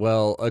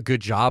a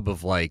good job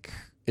of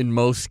in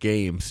most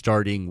games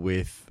starting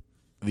with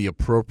the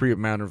appropriate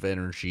amount of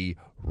energy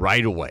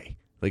right away.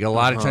 Like a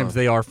lot of times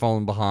they are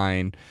falling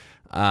behind.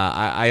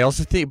 I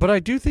also think, but I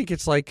do think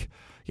it's let's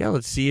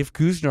see if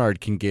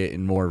Kuznard can get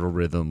in more of a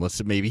rhythm.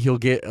 Maybe he'll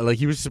get,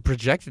 he was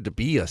projected to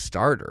be a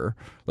starter.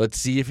 Let's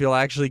see if he'll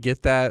actually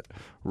get that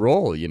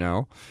role,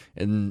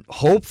 and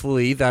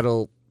hopefully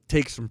that'll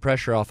take some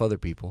pressure off other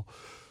people.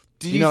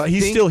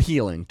 He's still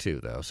healing too,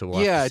 though. So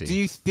we'll have to see. Do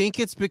you think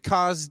it's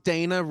because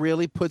Dana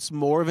really puts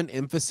more of an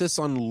emphasis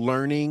on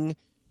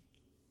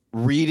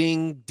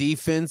reading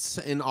defense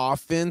and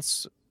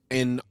offense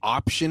and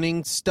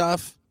optioning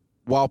stuff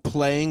while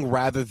playing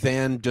rather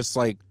than just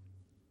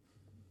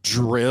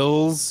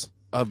drills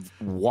of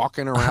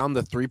walking around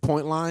the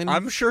 3-point line?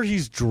 I'm sure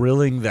he's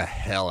drilling the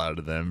hell out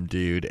of them,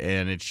 dude.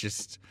 And it's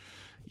just,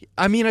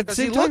 at the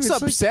same he time, looks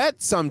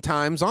upset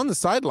sometimes on the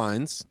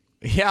sidelines.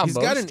 Yeah, he's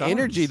got an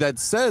energy that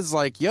says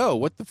yo,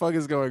 what the fuck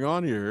is going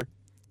on here?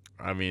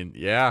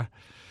 Yeah.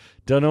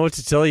 Don't know what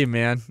to tell you,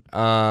 man.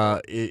 I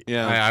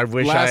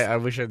wish I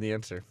had the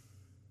answer.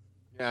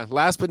 Yeah.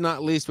 Last but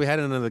not least, we had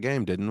another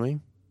game, didn't we?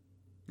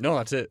 No,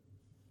 that's it.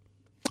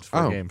 It's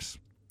 4 games.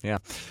 Yeah.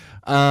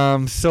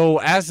 So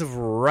as of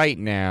right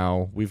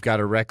now, we've got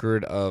a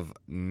record of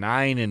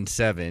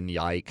 9-7.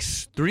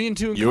 Yikes.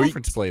 3-2 in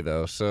conference play,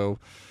 though. So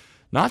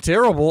not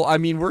terrible. I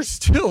mean, we're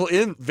still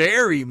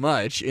very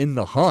much in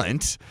the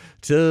hunt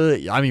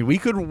we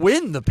could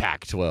win the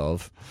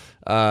Pac-12.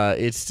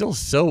 It's still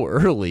so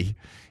early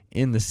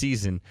in the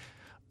season.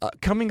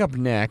 Coming up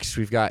next,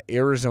 we've got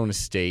Arizona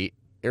State.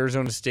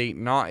 Arizona State,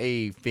 not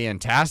a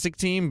fantastic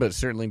team, but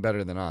certainly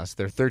better than us.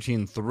 They're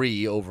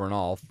 13-3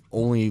 overall,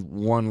 only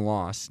one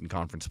loss in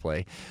conference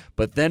play.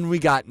 But then we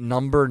got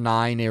number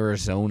 9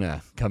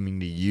 Arizona coming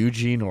to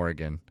Eugene,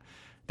 Oregon.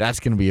 That's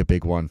going to be a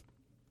big one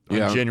on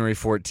January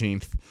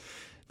 14th.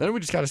 Then we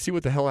just got to see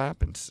what the hell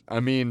happens.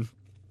 I mean,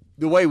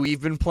 the way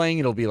we've been playing,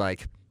 it'll be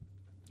like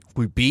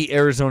we beat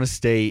Arizona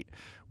State,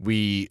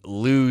 we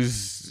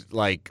lose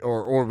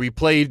or we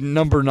played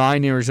number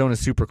 9 Arizona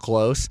super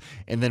close,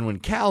 and then when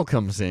Cal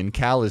comes in,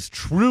 Cal is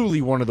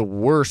truly one of the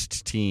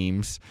worst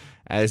teams,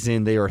 as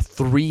in they are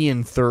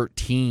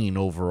 3-13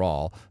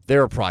 overall.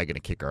 They're probably going to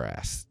kick our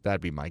ass.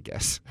 That'd be my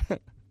guess.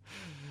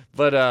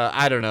 But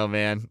I don't know,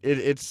 man.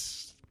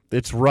 It's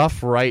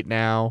rough right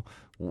now.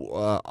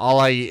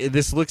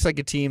 This looks like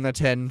a team that's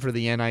heading for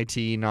the NIT,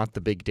 not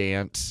the big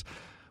dance.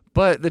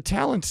 But the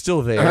talent's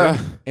still there,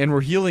 and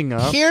we're healing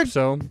up.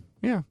 So,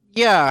 yeah.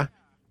 Yeah.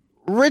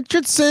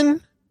 Richardson,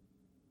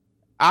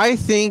 I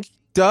think,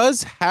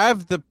 does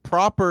have the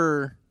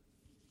proper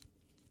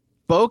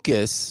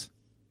focus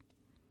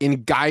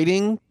in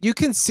guiding. You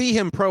can see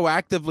him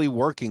proactively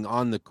working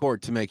on the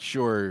court to make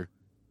sure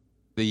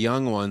the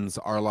young ones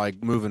are,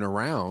 moving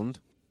around.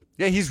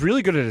 Yeah, he's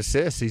really good at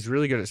assists. He's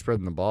really good at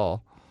spreading the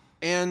ball.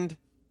 And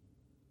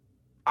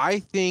I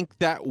think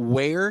that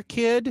Ware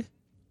kid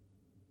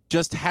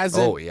just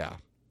hasn't. Oh, yeah.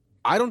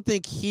 I don't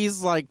think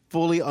he's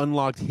fully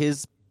unlocked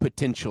his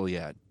potential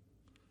yet.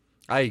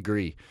 I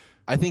agree.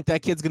 I think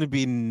that kid's going to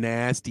be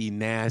nasty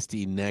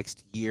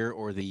next year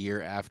or the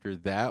year after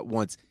that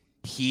once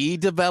he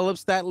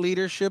develops that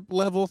leadership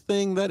level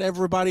thing that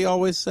everybody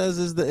always says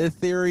is the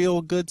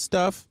ethereal good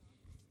stuff.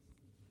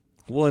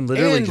 Well, and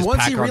literally just once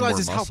pack he on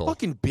realizes more how muscle.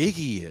 fucking big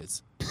he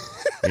is.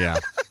 Yeah.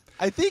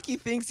 I think he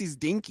thinks he's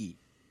dinky,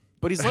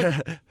 but he's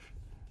like.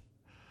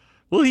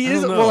 Well, he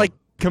is. Well,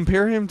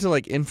 compare him to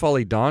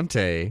Infali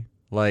Dante.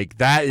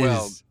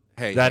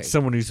 That's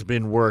someone who's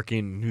been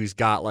working, who's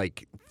got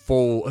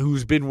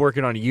who's been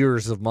working on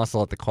years of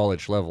muscle at the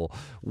college level.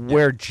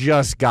 Where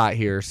just got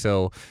here,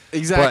 so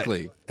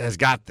exactly has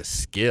got the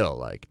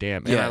skill.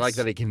 Damn, and I like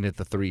that he can hit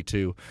the 3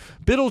 too.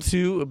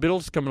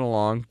 Biddle's coming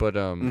along, but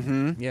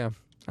yeah,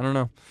 I don't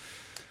know.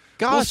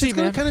 Gosh, it's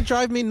going to kind of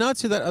drive me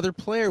nuts who that other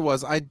player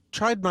was. I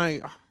tried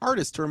my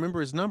hardest to remember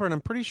his number, and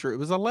I'm pretty sure it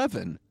was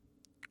 11.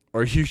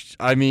 Or if you're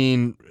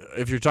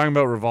talking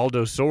about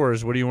Rivaldo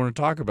Soares, what do you want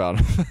to talk about?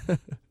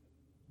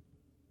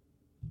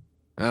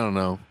 I don't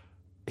know.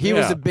 He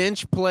was a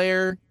bench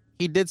player.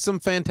 He did some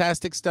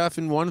fantastic stuff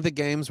in one of the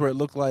games where it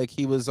looked like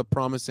he was a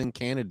promising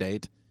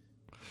candidate.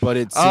 But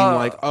it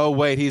seemed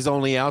wait, he's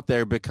only out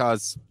there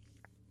because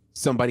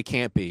somebody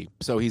can't be.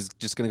 So he's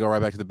just going to go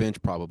right back to the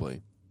bench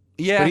probably.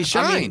 Yeah. But he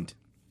shined.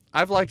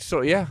 I've liked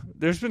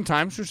there's been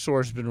times where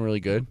Soares has been really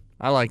good.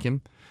 I like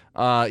him.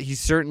 He's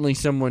certainly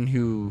someone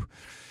who,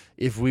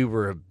 if we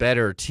were a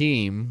better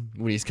team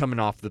when he's coming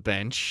off the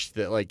bench,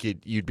 that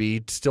you'd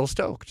be still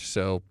stoked.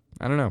 So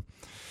I don't know.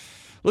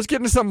 Let's get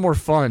into something more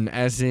fun,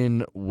 as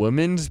in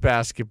women's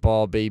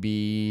basketball,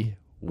 baby.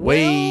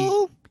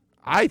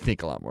 I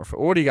think a lot more fun.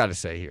 What do you got to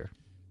say here?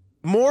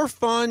 More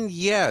fun,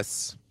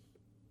 yes.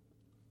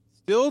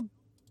 Still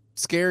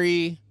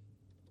scary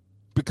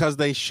because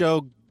they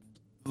show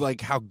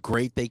how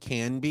great they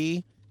can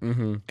be,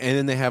 and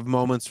then they have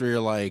moments where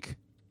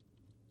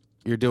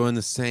you're doing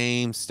the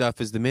same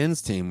stuff as the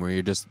men's team, where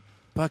you're just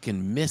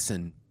fucking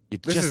missing.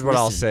 This is what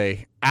I'll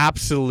say.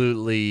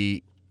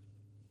 Absolutely,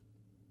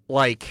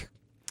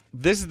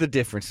 this is the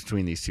difference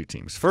between these two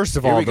teams. First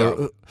of all,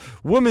 the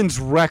women's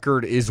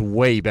record is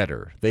way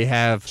better. They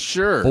have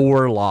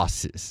 4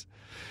 losses.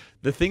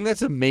 The thing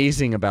that's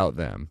amazing about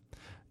them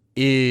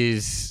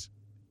is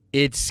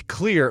it's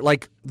clear.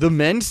 The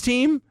men's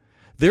team,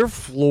 their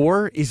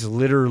floor is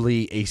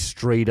literally a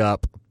straight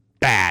up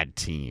bad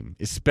team,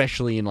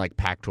 especially in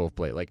Pac-12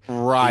 play.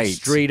 Right. A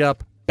straight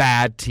up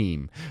bad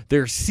team.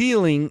 Their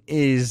ceiling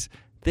is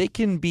they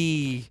can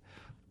be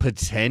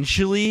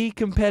potentially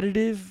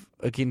competitive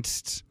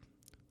against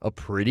a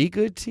pretty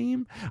good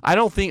team. I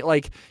don't think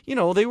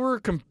they were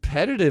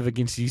competitive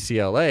against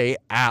UCLA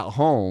at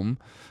home,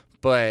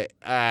 but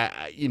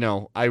I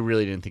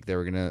really didn't think they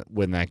were going to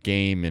win that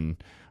game, and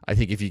I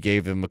think if you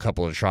gave them a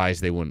couple of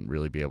tries, they wouldn't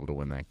really be able to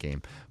win that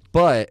game.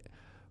 But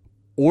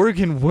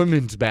Oregon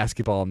women's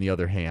basketball, on the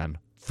other hand,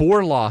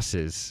 4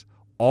 losses,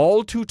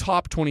 all to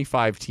top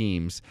 25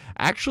 teams,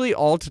 actually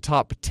all to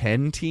top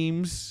 10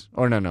 teams.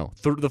 Or no.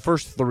 The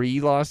first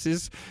 3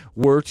 losses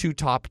were to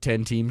top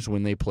 10 teams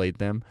when they played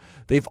them.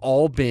 They've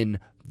all been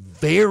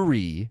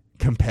very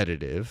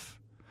competitive.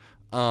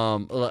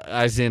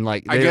 As in, I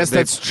guess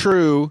that's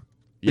true.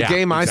 The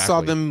game exactly. I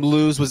saw them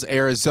lose was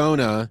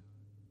Arizona,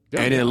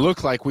 and it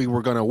looked like we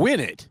were going to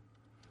win it.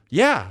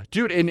 Yeah,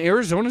 dude, and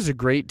Arizona's a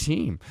great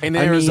team. And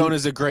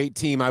Arizona's a great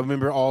team. I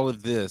remember all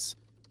of this.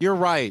 You're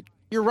right.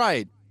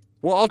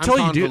 Well, I'll tell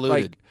you,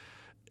 dude,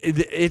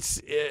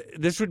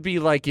 this would be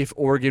like if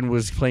Oregon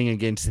was playing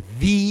against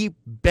the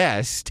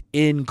best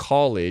in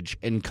college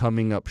and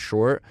coming up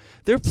short.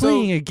 They're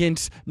playing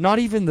against not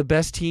even the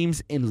best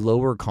teams in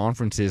lower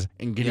conferences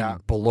and getting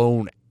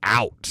blown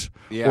out.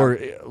 Yeah. Or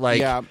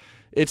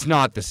it's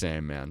not the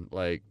same, man.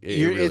 Like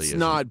it's isn't.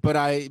 not. But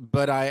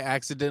I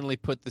accidentally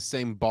put the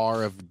same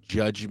bar of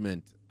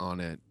judgment on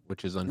it,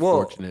 which is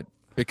unfortunate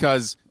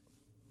because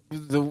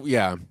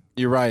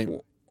you're right.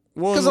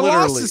 Well, because a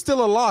loss is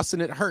still a loss,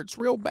 and it hurts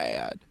real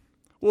bad.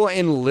 Well,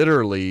 and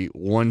literally,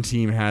 one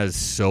team has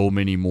so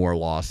many more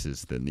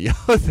losses than the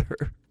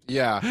other.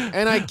 Yeah,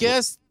 and I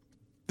guess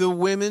the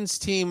women's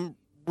team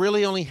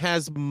really only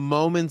has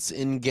moments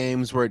in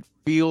games where it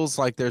feels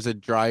like there's a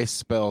dry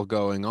spell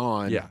going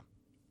on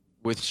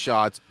with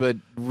shots, but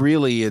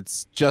really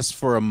it's just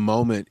for a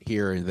moment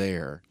here and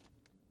there.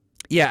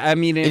 Yeah, I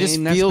mean, it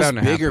just feels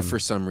bigger happen. For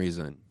some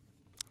reason.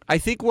 I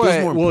think more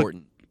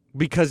important.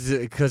 Because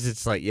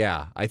it's like,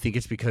 I think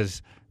it's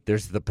because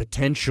there's the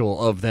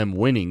potential of them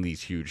winning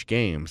these huge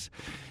games.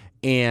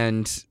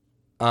 And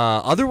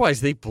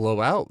otherwise they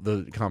blow out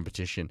the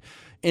competition.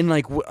 And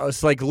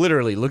it's like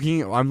literally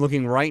I'm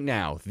looking right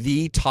now,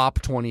 the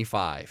top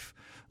 25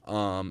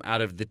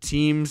 out of the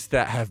teams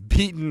that have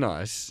beaten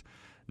us.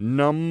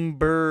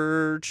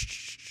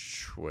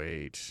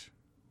 Wait,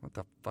 what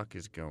the fuck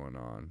is going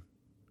on?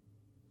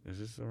 Is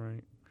this all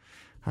right?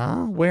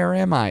 Huh? Where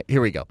am I? Here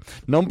we go.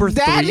 Number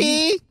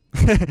Daddy! 3.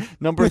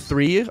 Number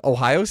 3,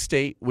 Ohio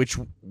State, which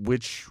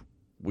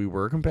we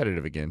were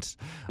competitive against.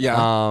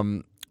 Yeah.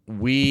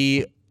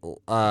 They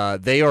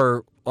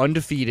are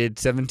undefeated,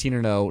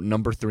 17-0,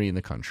 number 3 in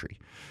the country.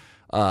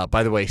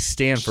 By the way,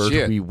 Stanford,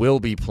 who we will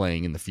be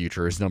playing in the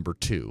future, is number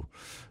 2.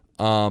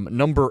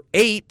 Number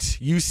 8,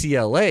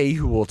 UCLA,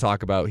 who we'll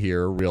talk about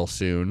here real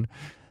soon.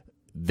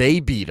 They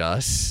beat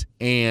us,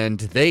 and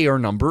they are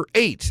number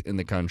 8 in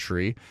the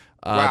country.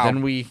 Wow.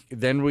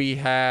 Then we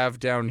have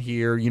down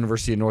here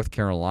University of North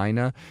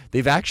Carolina.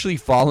 They've actually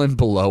fallen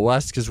below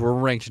us because we're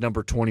ranked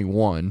number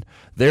 21.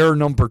 They're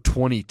number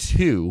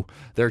 22.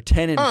 They're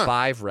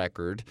 10-5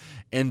 record,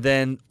 and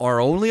then our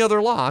only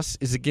other loss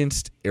is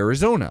against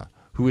Arizona,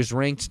 who is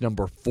ranked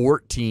number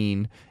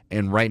 14,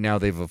 and right now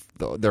they're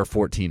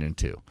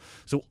 14-2.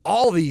 So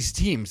all these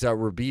teams that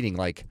we're beating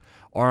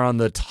are on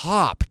the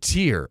top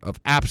tier of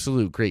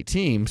absolute great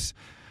teams.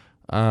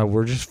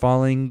 We're just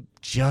falling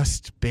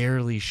just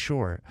barely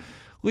short,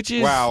 which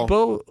is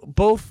both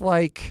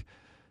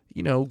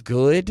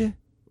good,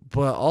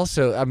 but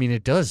also, I mean,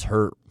 it does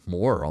hurt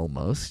more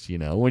almost,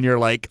 when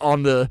you're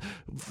on the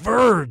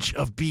verge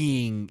of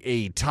being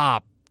a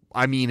top.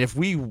 I mean, if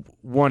we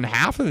won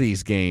half of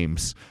these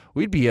games,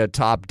 we'd be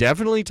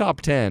definitely top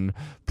 10,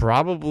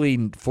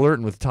 probably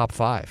flirting with top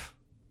 5.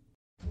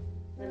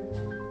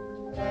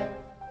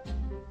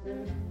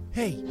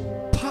 Hey,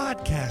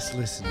 podcast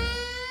listener.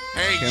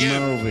 Hey,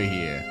 Come over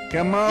here.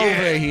 Come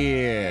over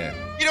here.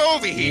 Get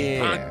over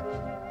here, Yeah.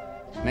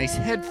 Nice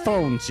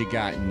headphones you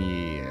got in your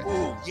ear.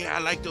 Oh, yeah, I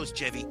like those,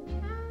 Chevy.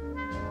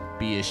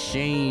 Be a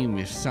shame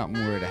if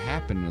something were to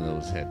happen to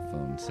those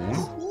headphones, eh?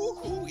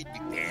 Ooh, it'd be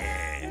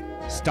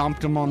bad. Stomped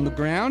them on the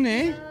ground,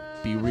 eh?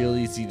 Be real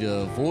easy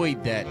to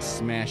avoid that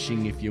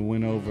smashing if you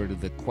went over to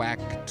the Quack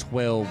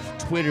 12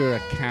 Twitter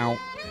account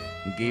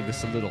and gave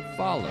us a little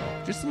follow.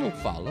 Just a little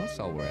follow, that's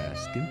all we're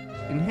asking.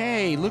 And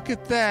hey, look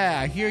at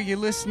that. I hear you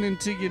listening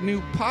to your new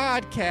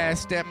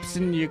podcast eps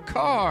in your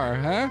car,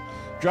 huh?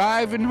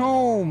 Driving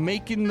home,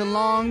 making the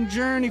long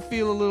journey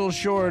feel a little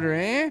shorter,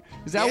 eh?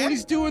 Is that what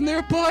he's doing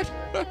there, bud?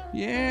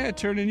 Yeah,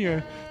 turning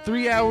your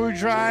 3-hour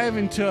drive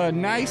into a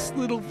nice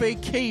little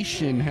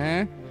vacation,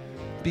 huh?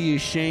 Be a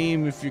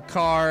shame if your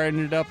car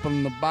ended up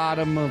on the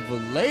bottom of a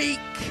lake.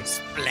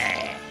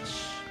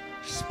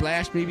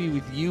 Splash maybe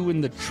with you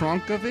in the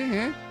trunk of it,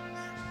 huh?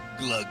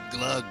 Glug,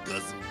 glug,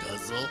 guzzle,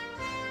 guzzle.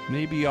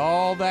 Maybe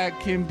all that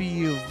can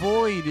be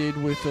avoided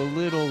with a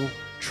little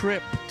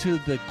trip to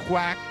the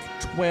Quack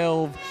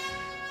 12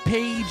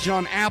 page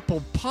on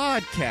Apple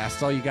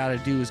Podcasts. All you got to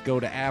do is go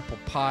to Apple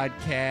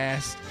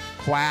Podcast,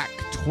 Quack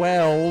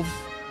 12,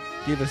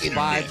 give us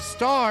 5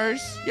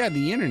 stars. Yeah,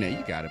 the internet,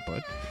 you got it,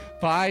 bud.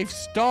 5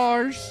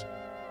 stars.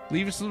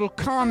 Leave us a little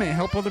comment,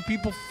 help other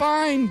people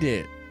find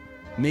it.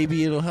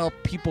 Maybe it'll help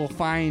people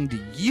find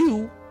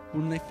you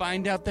when they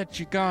find out that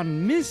you're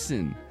gone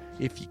missing,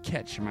 if you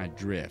catch my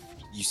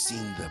drift. You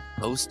seen the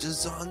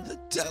posters on the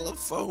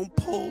telephone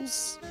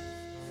poles?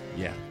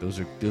 Yeah, those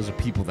are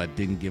people that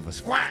didn't give us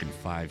fucking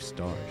 5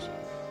 stars.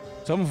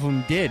 Some of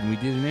them did, and we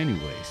did it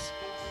anyways.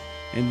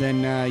 And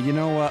then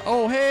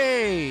oh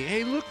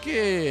hey, look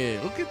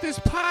at this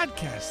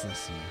podcast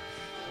listener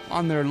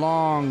on their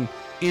long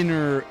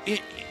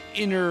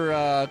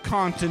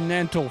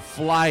intercontinental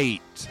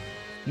flight,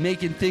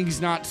 making things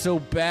not so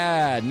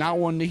bad, not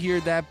wanting to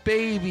hear that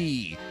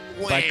baby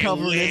by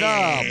covering it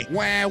up.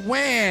 Wah,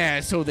 wah,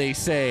 so they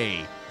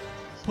say.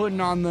 Putting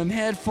on them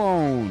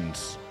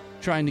headphones,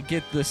 trying to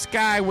get the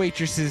sky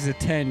waitress's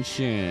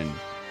attention.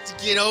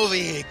 Get over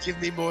here. Give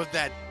me more of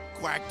that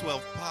Quack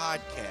 12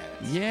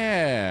 podcast.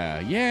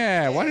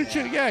 Yeah. Why don't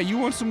you? Yeah, you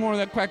want some more of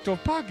that Quack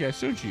 12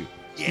 podcast, don't you?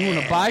 You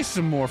want to buy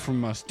some more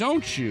from us,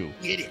 don't you?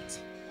 Get it.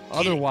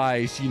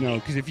 Otherwise,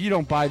 because if you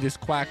don't buy this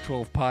Quack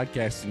 12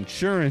 podcast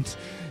insurance,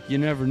 you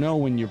never know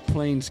when your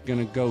plane's going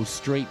to go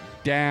straight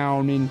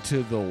down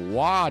into the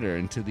water,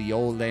 into the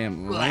old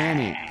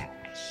Atlantic,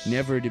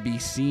 never to be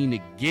seen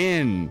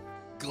again.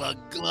 Glug,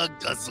 glug,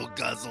 guzzle,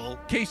 guzzle.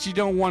 In case you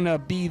don't want to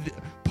be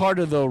part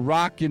of the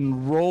rock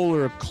and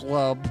roller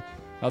club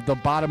at the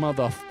bottom of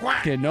the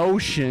fucking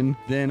ocean,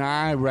 then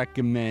I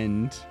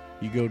recommend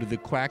you go to the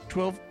Quack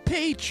 12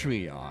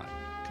 Patreon.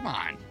 Come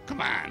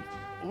on.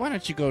 Why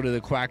don't you go to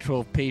the Quack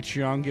 12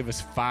 Patreon, give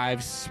us 5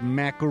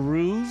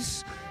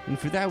 smackaroos, and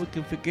for that we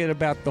can forget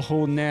about the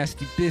whole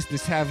nasty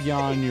business, have you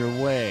on your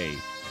way.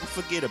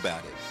 Forget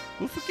about it.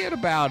 We'll forget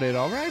about it,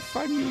 all right?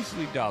 $5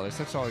 measly.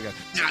 That's all I got.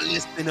 Now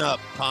listen up,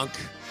 punk.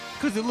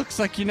 Because it looks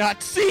like you're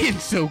not seeing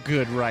so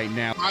good right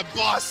now. My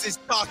boss is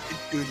talking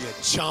to you,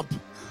 chump.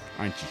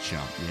 Aren't you,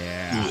 chump?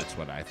 Yeah, that's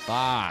what I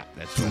thought.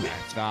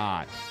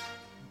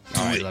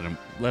 All right,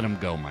 let him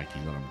go, Mikey.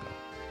 Let him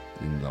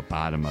go. In the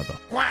bottom of the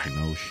fucking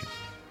ocean.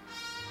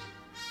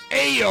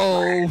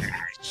 Ayo!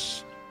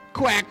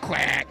 Quack,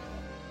 quack.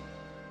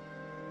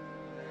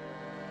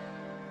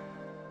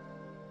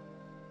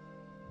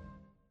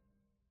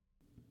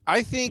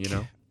 I think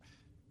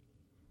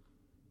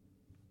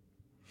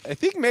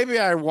maybe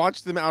I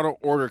watched them out of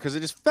order because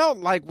it just felt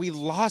like we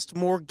lost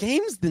more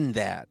games than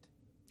that.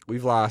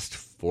 We've lost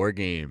 4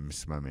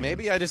 games, my man.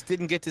 Maybe I just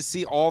didn't get to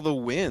see all the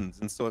wins,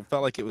 and so it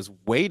felt like it was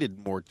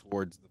weighted more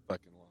towards the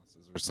fucking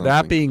losses or something.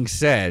 That being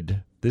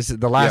said, this is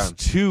the last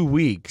 2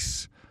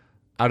 weeks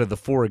out of the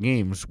 4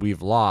 games,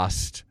 we've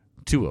lost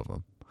 2 of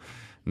them.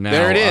 Now,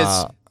 there it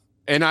is.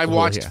 And I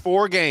watched 4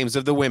 4 games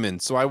of the women,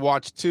 so I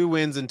watched 2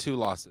 wins and 2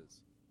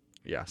 losses.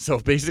 Yeah, so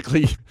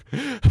basically,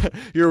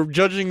 you're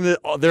judging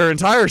their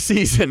entire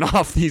season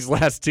off these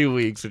last 2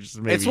 weeks, which is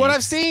maybe... It's what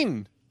I've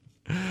seen.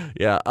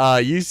 Yeah,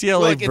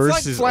 UCLA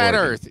versus it's like flat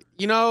Oregon.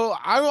 Earth.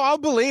 I'll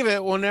believe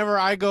it whenever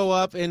I go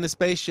up in the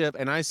spaceship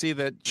and I see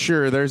that,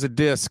 sure, there's a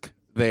disc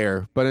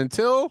there. But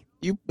until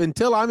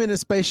I'm in a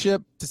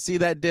spaceship to see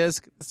that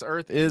disc, this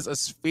Earth is a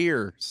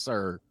sphere,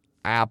 sir.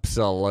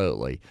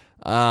 Absolutely.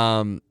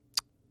 So,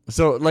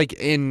 like,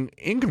 in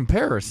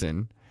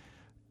comparison,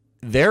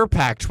 their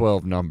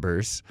Pac-12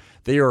 numbers,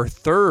 they are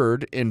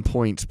 3rd in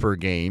points per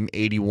game,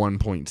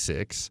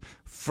 81.6.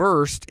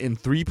 First in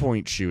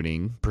three-point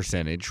shooting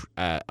percentage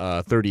at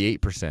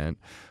 38%.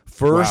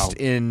 First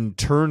in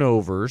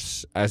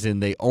turnovers, as in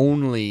they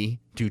only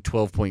do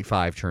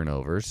 12.5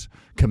 turnovers,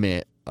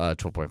 commit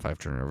 12.5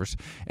 turnovers.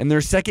 And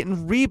they're second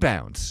in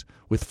rebounds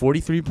with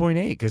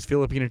 43.8 because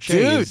Filipina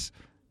Che is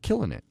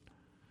killing it.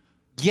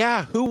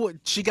 Yeah,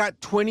 she got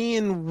 20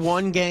 in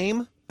one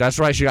game? That's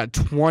right. She got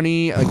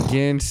 20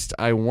 against,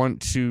 I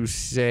want to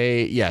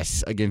say,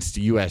 yes, against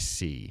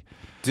USC.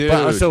 Dude.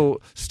 But,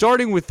 so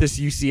starting with this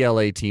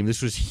UCLA team,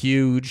 this was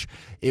huge.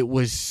 It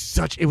was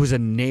a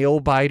nail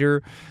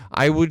biter.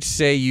 I would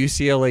say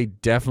UCLA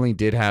definitely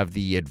did have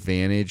the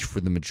advantage for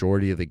the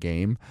majority of the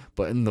game.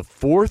 But in the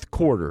 4th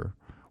quarter,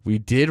 we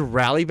did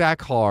rally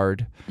back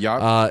hard.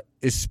 Yeah.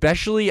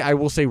 Especially, I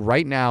will say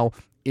right now,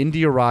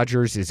 India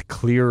Rogers is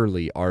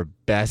clearly our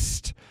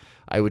best,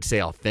 I would say,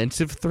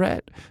 offensive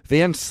threat.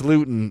 Van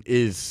Sluten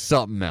is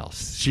something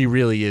else. She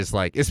really is.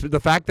 It's the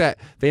fact that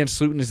Van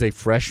Sluten is a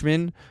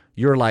freshman.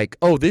 You're like,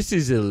 oh, this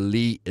is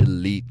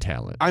elite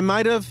talent. I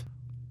might have.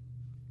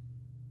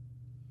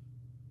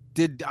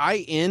 Did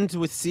I end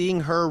with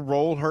seeing her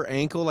roll her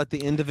ankle at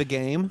the end of a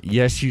game?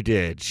 Yes, you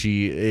did.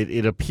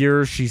 It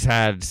appears she's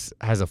has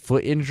a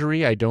foot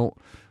injury. I don't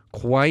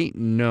quite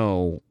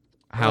know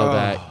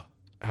how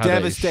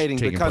devastating,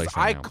 that is because place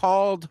right I now.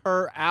 called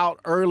her out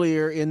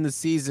earlier in the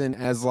season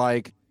as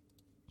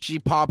she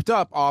popped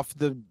up off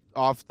the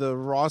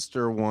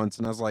roster once,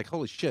 and I was like,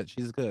 holy shit,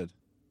 she's good.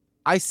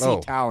 I see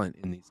talent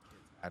in these kids,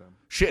 Adam.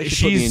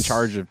 She's put me in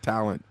charge of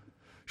talent.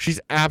 She's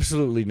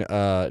absolutely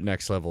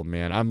next level,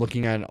 man. I'm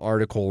looking at an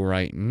article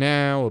right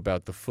now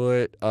about the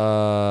foot.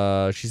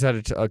 She's had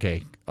it.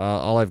 Okay,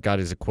 all I've got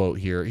is a quote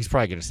here. He's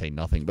probably going to say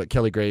nothing, but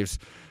Kelly Graves,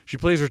 she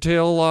plays her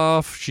tail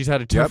off. She's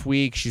had a tough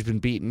week. She's been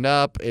beaten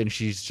up, and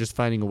she's just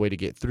finding a way to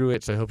get through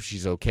it. So I hope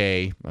she's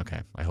okay. Okay,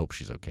 I hope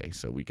she's okay.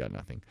 So we got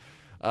nothing.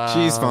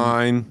 She's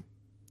fine.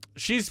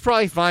 She's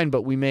probably fine,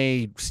 but we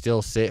may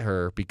still sit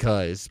her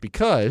because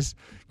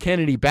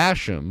Kennedy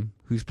Basham,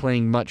 who's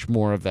playing much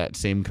more of that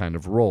same kind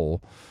of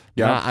role.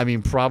 Yeah,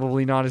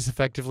 probably not as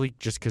effectively,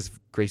 just because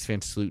Grace Van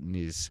Sluten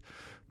is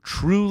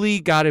truly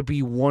got to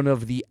be one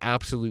of the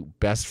absolute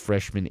best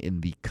freshmen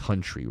in the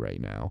country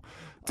right now.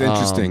 It's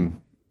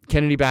interesting.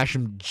 Kennedy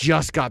Basham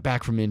just got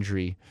back from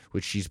injury,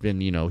 which she's been,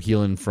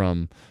 healing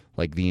from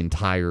the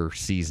entire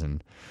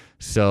season.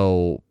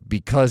 So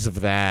because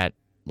of that,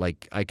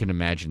 I can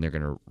imagine they're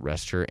going to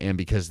rest her, and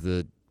because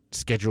the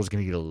schedule is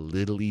going to get a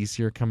little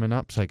easier coming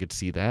up, so I could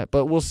see that.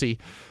 But we'll see.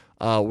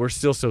 We're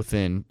still so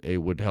thin, it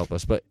would help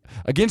us. But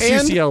against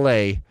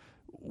UCLA,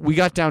 we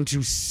got down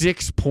to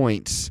 6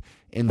 points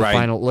in the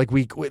final.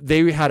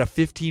 They had a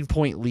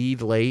 15-point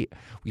lead late.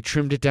 We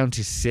trimmed it down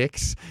to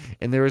 6,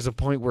 and there was a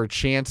point where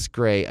Chance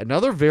Gray,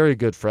 another very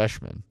good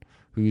freshman,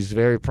 who's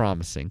very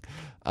promising.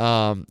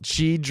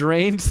 She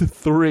drains the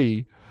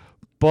three,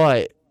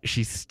 but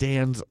she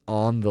stands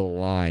on the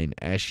line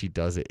as she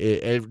does it.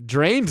 It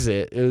drains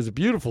it. It was a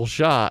beautiful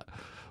shot.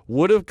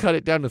 Would have cut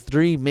it down to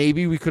three.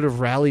 Maybe we could have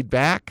rallied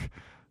back,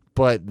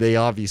 but they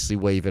obviously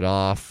wave it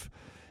off.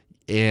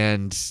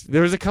 And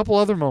there was a couple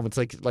other moments,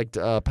 like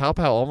Pau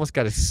Pau almost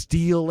got a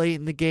steal late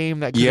in the game.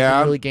 That could have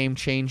been really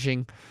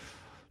game-changing.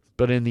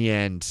 But in the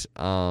end,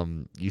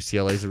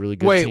 UCLA is a really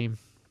good team.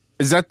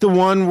 Is that the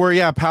one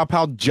where, Pau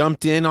Pau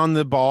jumped in on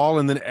the ball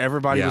and then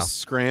everybody was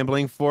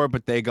scrambling for it,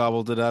 but they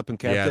gobbled it up and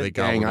kept it? They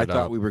gobbled it up. I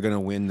thought we were going to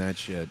win that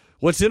shit.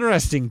 What's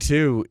interesting,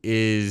 too,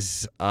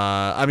 is,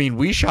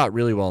 we shot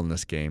really well in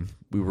this game.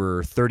 We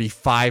were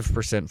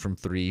 35% from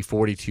three,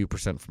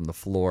 42% from the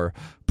floor.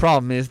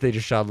 Problem is they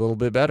just shot a little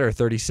bit better,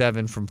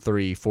 37 from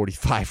three,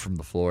 45 from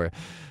the floor.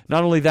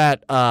 Not only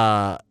that,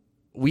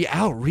 we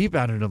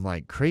out-rebounded them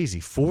like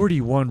crazy,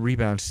 41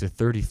 rebounds to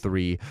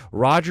 33.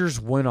 Rogers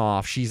went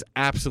off. She's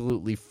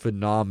absolutely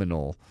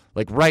phenomenal.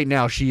 Like right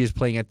now, she is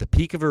playing at the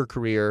peak of her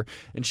career,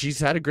 and she's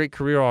had a great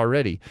career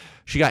already.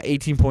 She got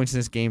 18 points in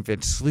this game. Van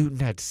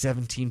Sluten had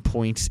 17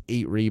 points,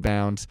 8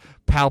 rebounds.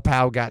 Pau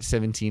Pau got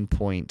 17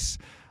 points.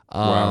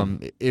 Wow.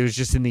 It was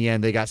just in the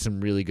end, they got some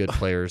really good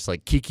players.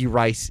 Like Kiki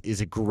Rice is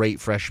a great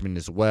freshman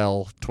as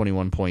well,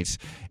 21 points.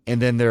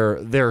 And then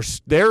their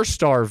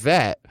star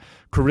vet,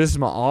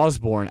 Charisma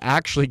Osborne,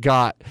 actually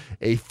got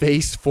a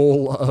face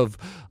full of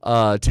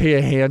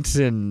Taya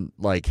Hansen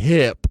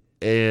hip,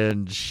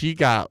 and she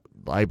got,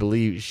 I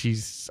believe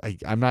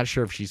I'm not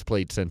sure if she's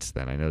played since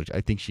then.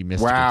 I think she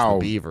missed against the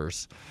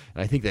Beavers,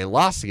 and I think they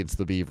lost against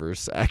the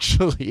Beavers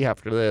actually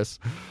after this.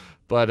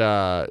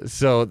 But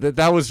so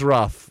that was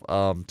rough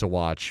to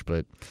watch.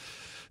 But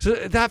so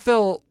that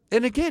felt,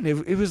 and again,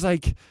 it was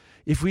like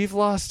if we've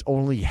lost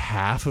only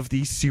half of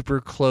these super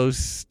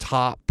close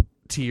top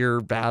tier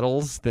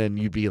battles, then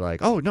you'd be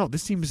like, oh no,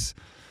 this seems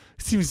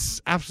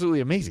absolutely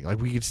amazing. Like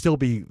we could still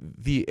be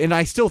and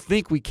I still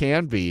think we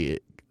can be.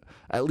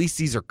 At least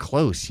these are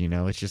close,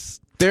 It's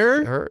just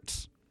it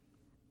hurts.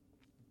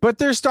 But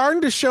they're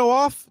starting to show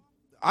off.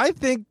 I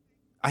think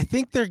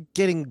they're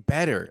getting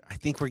better. I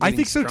think we're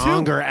getting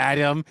stronger,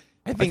 Adam.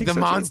 I think the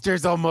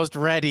monster's almost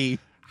ready.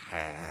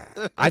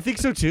 I think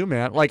so too,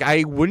 man. Like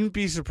I wouldn't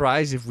be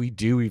surprised if we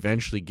do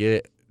eventually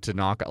get to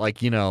knock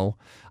out,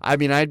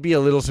 I'd be a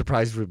little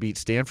surprised if we beat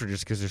Stanford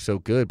just because they're so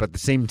good. But at the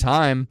same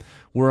time,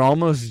 we're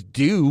almost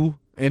due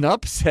an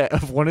upset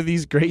of one of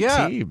these great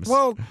teams.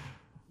 Well,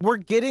 we're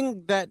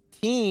getting that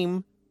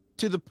team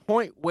to the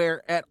point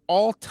where at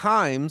all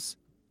times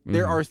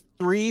there are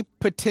 3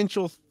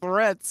 potential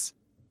threats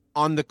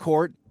on the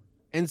court,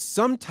 and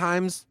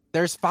sometimes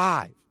there's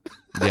 5.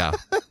 Yeah.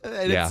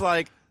 And it's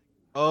like,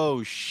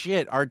 oh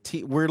shit, our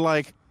team, we're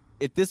like,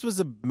 if this was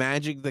a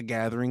Magic the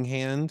Gathering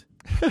hand,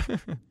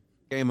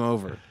 game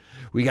over.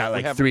 We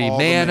got 3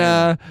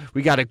 mana.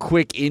 We got a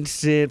quick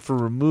instant for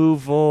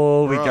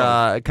removal. We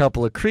got a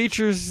couple of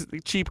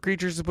cheap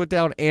creatures to put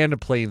down, and a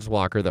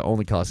planeswalker that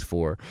only costs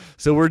 4.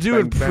 So we're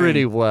doing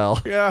pretty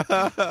well. Yeah.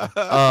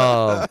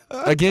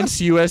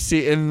 Against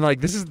USC, and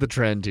this is the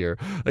trend here.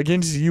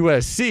 Against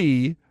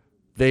USC,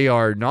 they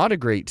are not a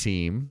great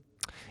team.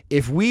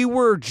 If we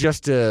were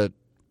just an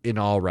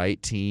all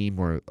right team,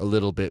 or a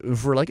little bit,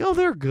 if we're like, oh,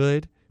 they're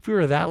good. If we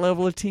were that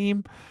level of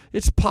team,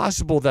 it's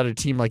possible that a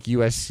team like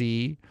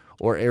USC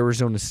or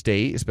Arizona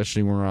State,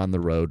 especially when we're on the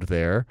road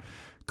there,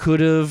 could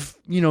have,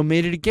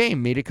 made it a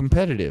game, made it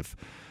competitive.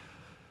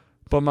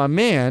 But my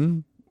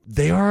man,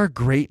 they are a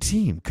great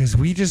team because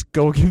we just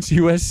go against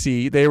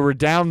USC. They were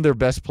down their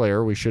best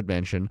player, we should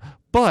mention,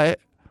 but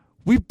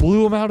we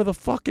blew them out of the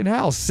fucking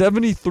house,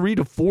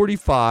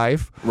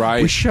 73-45.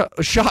 Right. We shot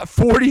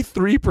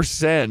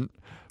 43%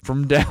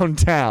 from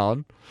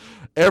downtown.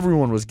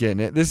 Everyone was getting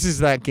it. This is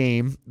that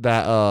game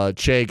that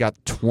Che got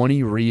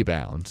 20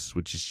 rebounds,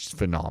 which is just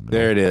phenomenal.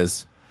 There it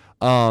is.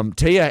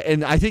 Taya,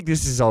 and I think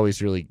this is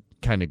always really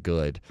kind of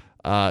good.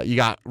 You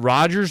got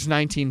Rogers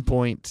 19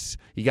 points,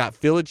 you got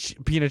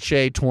Filipina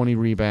Che 20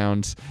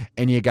 rebounds,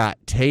 and you got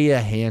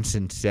Taya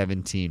Hansen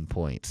 17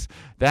 points.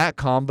 That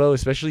combo,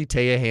 especially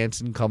Taya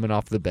Hansen coming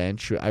off the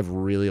bench, I've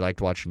really liked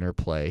watching her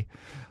play.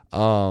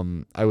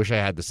 I wish I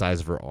had the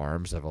size of her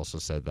arms. I've also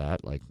said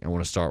that. I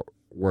want to start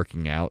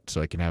working out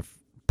so I can have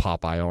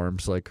Popeye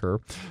arms like her.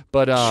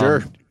 But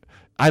sure.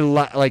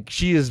 I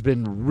she has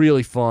been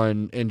really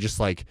fun and just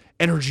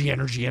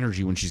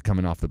energy when she's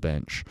coming off the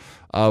bench.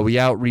 We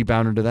out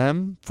rebounded to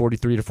them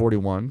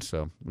 43-41,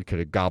 so we could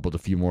have gobbled a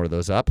few more of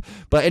those up.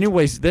 But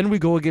anyways, then we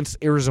go against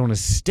Arizona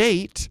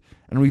State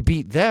and we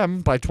beat them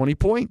by 20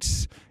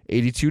 points,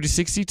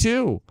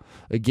 82-62.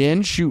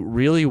 Again, shoot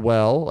really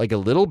well, a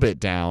little bit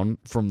down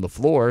from the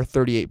floor,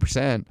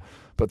 38%,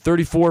 but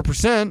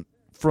 34%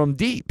 from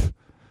deep.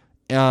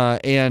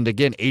 And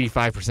again,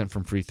 85%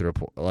 from free throw.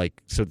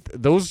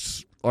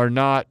 Those are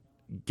not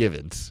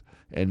givens,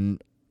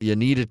 and you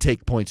need to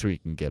take points where you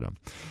can get them.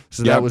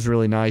 So that was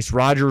really nice.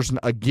 Rogers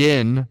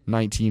again,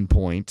 19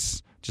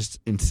 points, just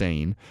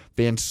insane.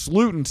 Van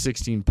Sluten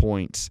 16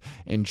 points,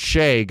 and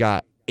Shea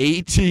got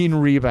 18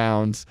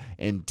 rebounds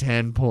and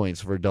 10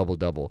 points for a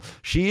double-double.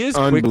 She is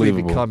quickly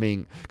Unbelievable.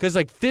 becoming, because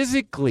like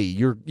physically,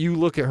 you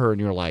look at her and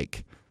you're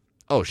like,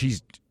 oh,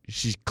 she's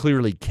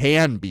clearly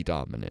can be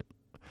dominant,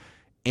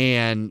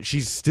 and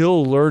she's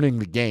still learning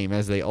the game,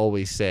 as they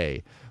always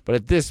say. But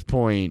at this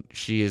point,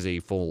 she is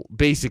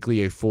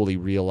basically a fully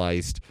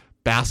realized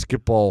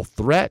basketball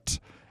threat,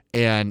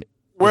 and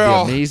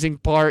the amazing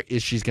part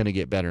is she's going to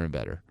get better and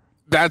better.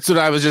 That's what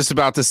I was just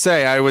about to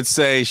say. I would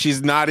say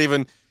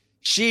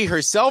she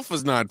herself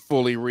was not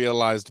fully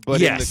realized,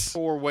 but in the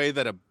core way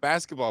that a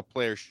basketball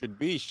player should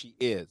be, she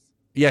is.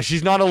 Yeah,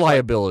 she's not a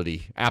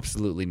liability.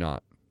 Absolutely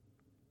not.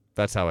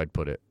 That's how I'd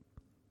put it.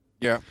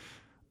 Yeah.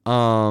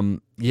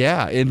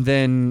 Yeah, and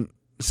then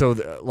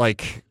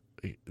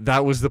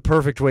that was the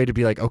perfect way to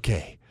be like,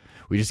 okay,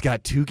 we just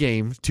got 2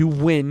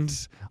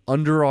 wins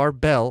under our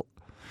belt.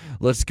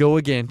 Let's go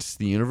against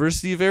the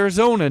University of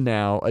Arizona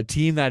now, a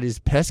team that is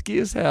pesky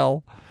as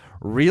hell,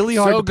 really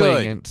hard to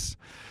play against.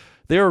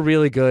 They were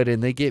really good,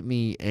 and they get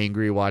me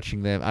angry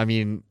watching them. I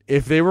mean,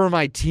 if they were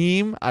my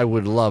team, I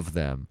would love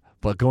them.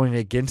 But going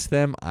against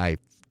them, I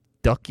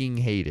fucking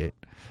hate it.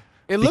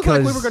 It looked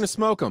like we were going to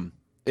smoke them.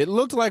 It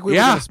looked like we were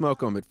going to smoke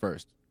them at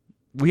first.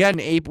 We had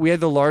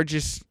the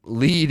largest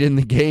lead in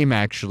the game,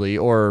 actually,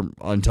 or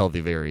until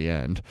the very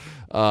end.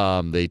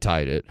 They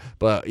tied it.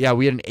 But, yeah,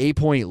 we had an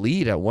 8-point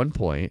lead at one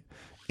point,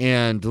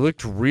 and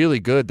looked really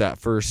good that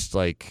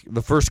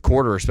the first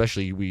quarter,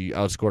 especially. We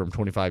outscored them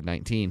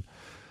 25-19.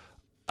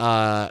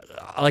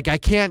 I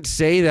can't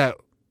say that,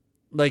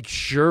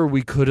 sure,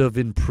 we could have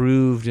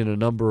improved in a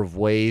number of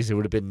ways. It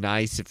would have been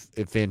nice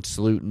if Vince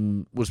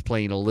Luton was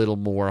playing a little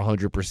more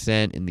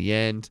 100% in the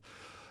end.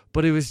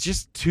 But it was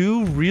just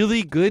 2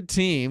 really good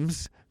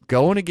teams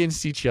going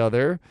against each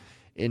other,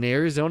 and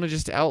Arizona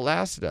just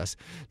outlasted us.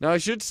 Now, I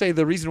should say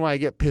the reason why I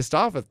get pissed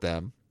off at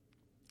them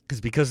is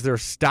because their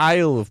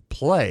style of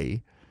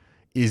play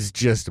is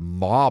just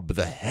mob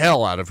the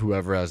hell out of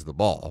whoever has the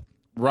ball.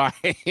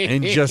 Right.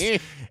 And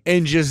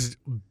just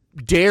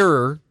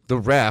dare the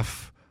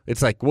ref.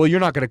 It's like, well, you're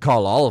not going to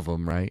call all of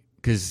them, right?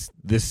 Because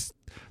this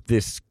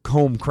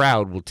home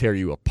crowd will tear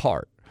you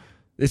apart.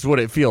 This is what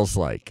it feels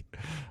like.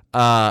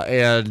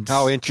 And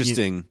how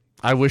interesting.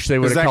 I wish they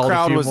would have called a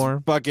few more. That crowd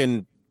was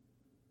fucking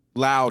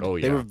loud. Oh,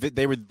 yeah.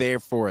 They were there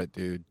for it,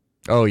 dude.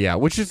 Oh, yeah,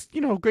 which is,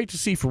 great to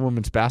see for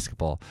women's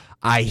basketball.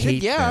 I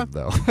hate them,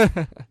 though.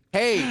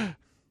 Hey,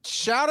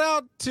 shout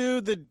out to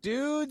the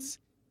dudes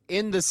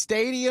in the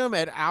stadium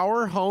at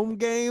our home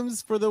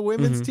games for the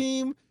women's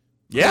team.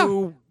 Yeah.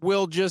 Who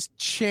will just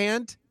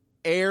chant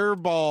air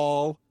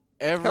ball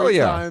every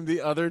time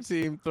the other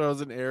team throws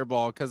an air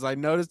ball. Because I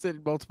noticed it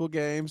in multiple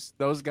games.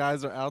 Those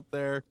guys are out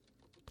there.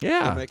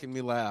 Yeah. They're making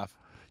me laugh.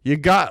 You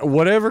got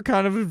whatever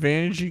kind of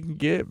advantage you can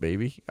get,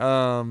 baby.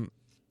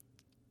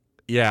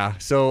 Yeah.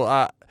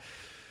 So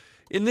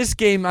in this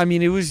game, I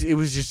mean, it was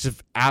just an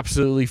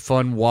absolutely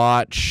fun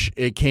watch.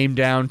 It came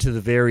down to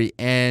the very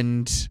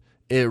end.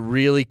 It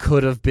really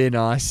could have been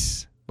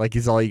us.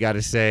 Is all you got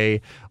to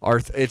say.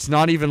 It's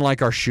not even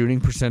like our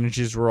shooting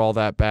percentages were all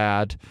that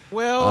bad.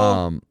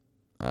 Well,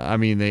 I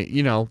mean,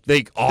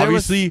 they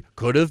obviously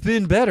could have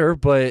been better,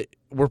 but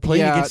we're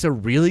playing against a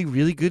really,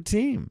 really good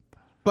team.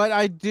 But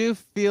I do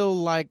feel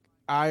like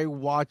I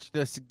watched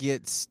us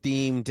get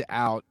steamed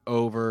out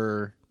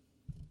over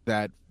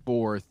that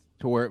fourth,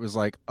 to where it was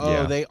like,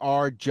 they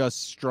are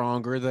just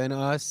stronger than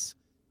us,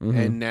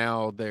 and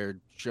now they're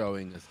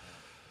showing us.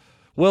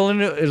 Well,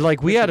 and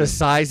we had a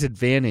size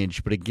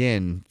advantage, but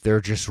again, they're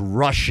just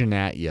rushing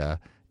at you.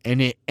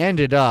 And it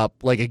ended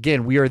up,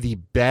 again, we are the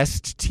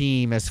best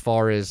team as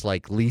far as,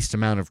 least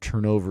amount of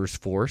turnovers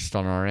forced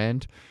on our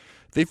end.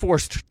 They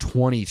forced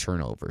 20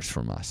 turnovers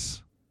from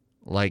us.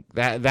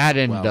 That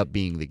ended up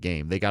being the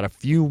game. They got a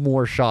few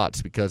more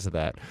shots because of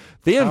that.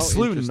 Van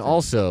Sluten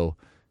also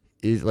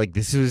is,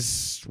 this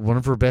is one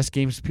of her best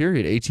games,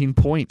 period. 18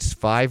 points,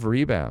 5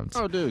 rebounds.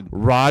 Oh, dude.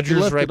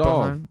 Rogers right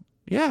behind.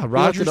 Yeah,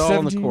 Rogers 17.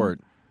 On the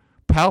court.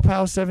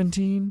 Pow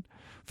 17.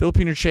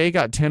 Filipina Che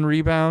got 10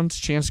 rebounds.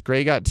 Chance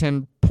Gray got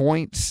 10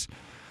 points.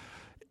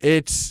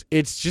 It's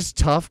just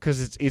tough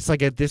because it's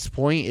at this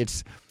point,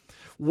 it's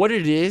what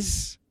it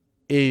is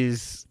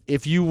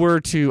if you were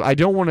to, I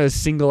don't want to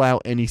single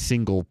out any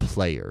single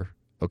player,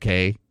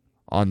 okay?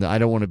 I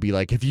don't want to be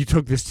if you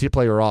took this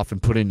player off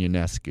and put in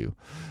Ionescu.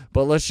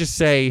 But let's just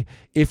say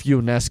if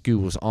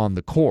Ionescu was on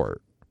the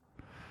court,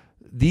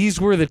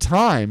 these were the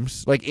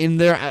times, in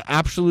their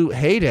absolute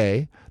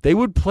heyday, they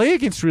would play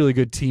against really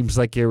good teams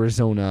like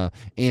Arizona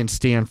and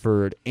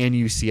Stanford and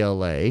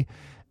UCLA,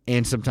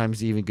 and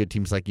sometimes even good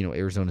teams like,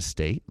 Arizona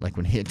State,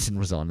 when Hinton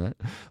was on that.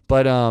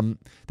 But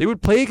they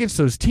would play against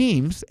those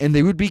teams, and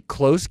they would be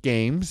close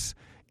games,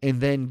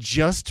 and then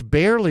just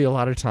barely a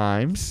lot of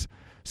times,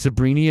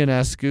 Sabrina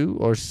Ionescu,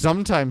 or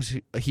sometimes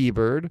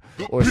Hebard,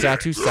 or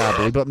Satu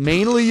Sabri, but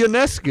mainly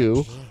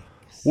Ionescu,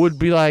 would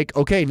be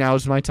okay,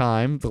 now's my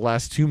time. The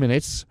last 2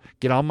 minutes,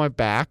 get on my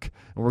back,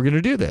 and we're going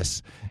to do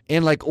this.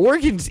 And, like,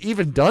 Oregon's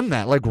even done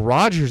that. Like,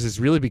 Rogers is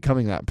really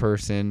becoming that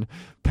person.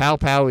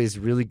 Pow is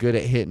really good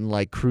at hitting,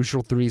 like,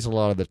 crucial threes a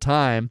lot of the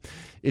time.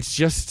 It's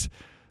just,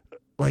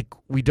 like,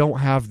 we don't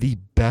have the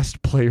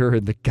best player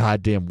in the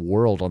goddamn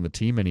world on the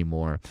team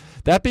anymore.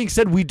 That being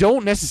said, we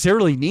don't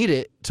necessarily need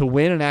it to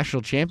win a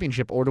national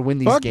championship or to win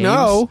these games.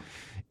 No.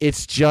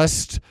 It's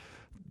just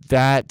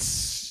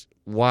that's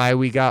why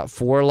we got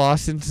 4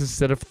 losses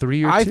instead of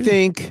 3 or 2. I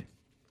think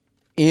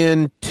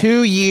in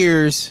 2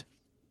 years,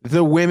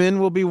 the women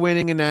will be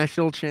winning a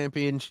national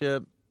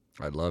championship,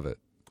 I love it.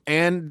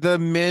 and the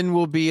men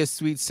will be a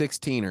Sweet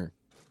 16er.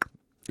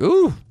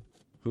 Ooh,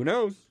 who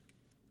knows?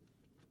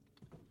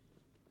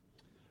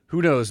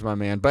 Who knows, my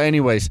man? But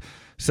anyways,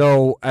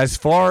 so as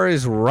far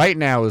as right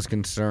now is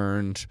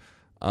concerned,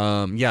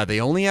 they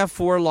only have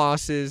 4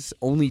 losses,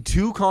 only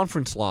 2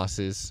 conference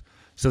losses,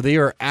 so they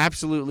are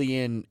absolutely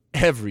in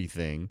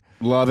everything.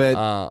 Love it.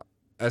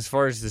 As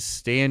far as the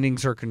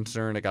standings are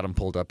concerned, I got them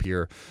pulled up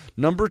here.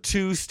 Number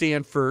 2,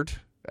 Stanford,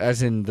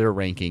 as in their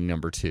ranking,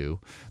 number 2.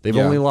 They've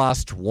only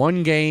lost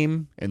 1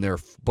 game, and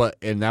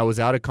that was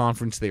out of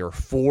conference. They are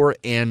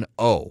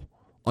 4-0,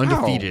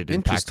 undefeated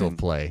in Pac-12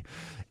 play.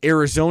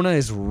 Arizona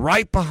is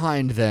right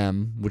behind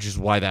them, which is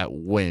why that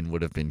win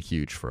would have been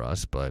huge for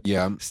us. But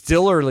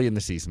still early in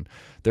the season,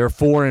 they're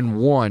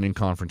 4-1 in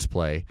conference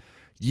play.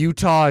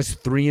 Utah is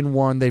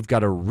 3-1. They've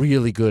got a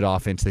really good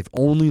offense. They've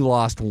only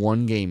lost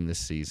 1 game this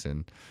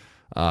season.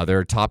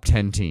 They're a top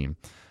 10 team.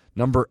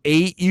 Number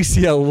 8,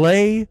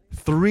 UCLA,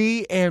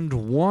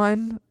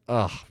 3-1.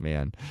 Oh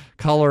man,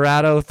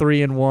 Colorado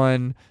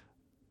 3-1.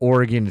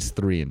 Oregon is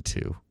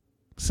 3-2.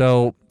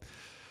 So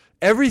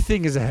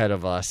everything is ahead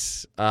of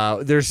us.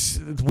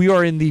 We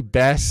are in the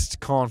best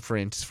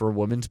conference for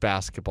women's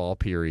basketball,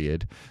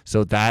 period.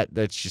 So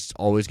that's just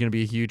always going to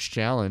be a huge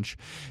challenge.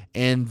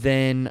 And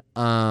then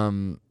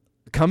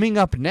coming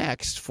up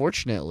next,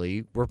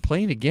 fortunately, we're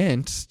playing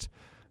against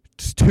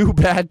 2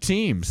 bad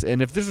teams.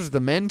 And if this was the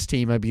men's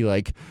team, I'd be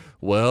like,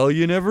 well,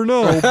 you never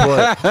know.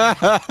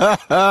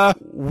 But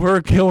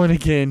we're going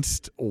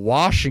against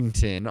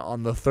Washington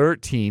on the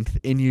 13th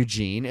in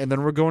Eugene, and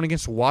then we're going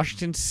against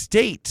Washington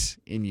State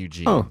in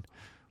Eugene. Oh.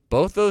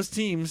 Both those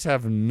teams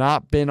have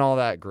not been all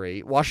that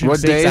great. Washington What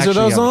State's days are actually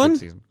those having a on? good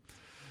season.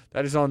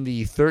 That is on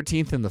the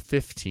 13th and the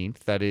 15th.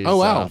 That is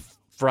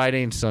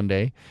Friday and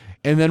Sunday.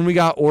 And then we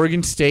got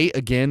Oregon State,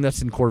 again,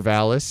 that's in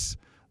Corvallis.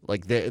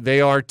 Like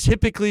they are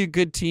typically a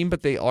good team,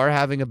 but they are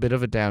having a bit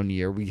of a down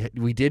year.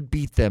 We did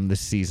beat them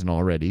this season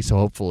already, so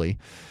hopefully.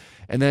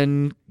 And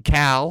then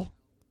Cal,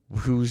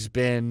 who's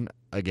been,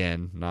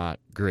 again, not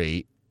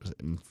great,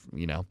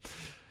 you know.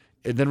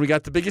 And then we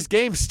got the biggest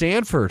game,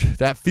 Stanford.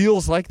 That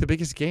feels like the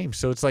biggest game.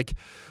 So it's like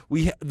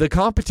the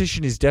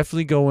competition is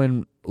definitely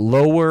going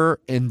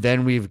lower, and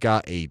then we've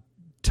got a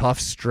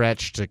tough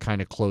stretch to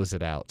kind of close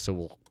it out.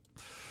 So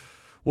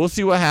we'll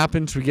see what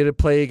happens. We get to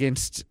play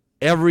against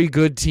every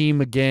good team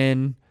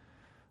again.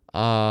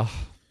 I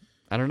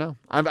don't know.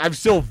 I'm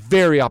still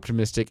very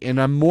optimistic,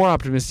 and I'm more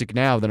optimistic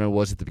now than I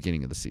was at the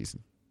beginning of the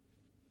season.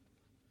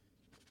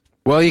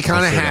 Well, you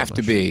kind of have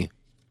to be,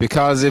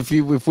 because if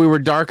we were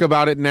dark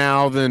about it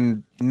now,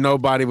 then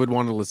nobody would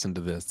want to listen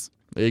to this.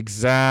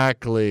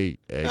 Exactly.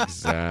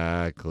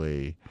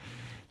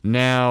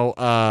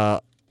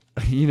 Now,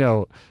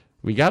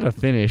 we got to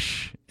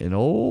finish an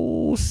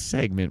old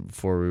segment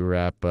before we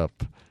wrap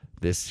up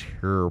this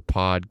here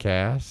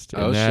podcast,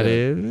 and that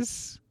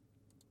is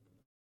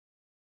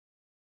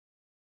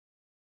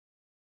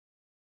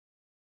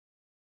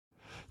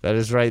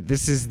right.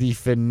 This is the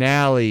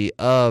finale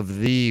of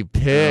the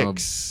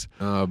picks.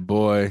 Oh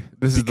boy,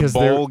 this is Because the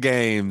bowl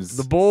games.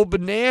 The bowl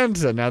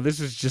bonanza. Now this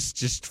was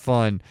just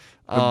fun.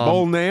 The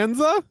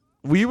bonanza.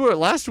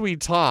 Last we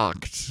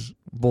talked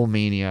Bowl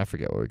Mania. I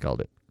forget what we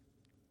called it.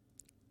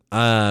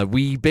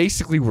 We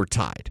basically were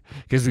tied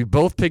because we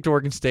both picked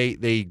Oregon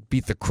State. They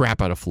beat the crap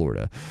out of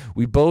Florida.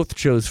 We both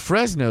chose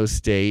Fresno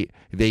State.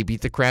 They beat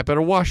the crap out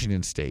of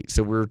Washington State.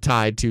 So we're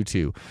tied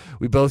 2-2.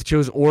 We both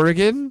chose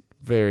Oregon.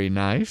 Very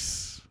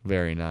nice.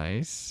 Very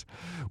nice.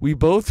 We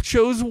both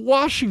chose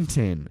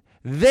Washington.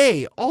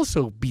 They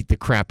also beat the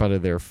crap out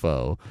of their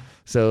foe.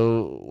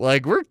 So,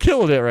 we're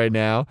killing it right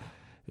now.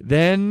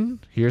 Then,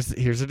 here's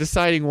a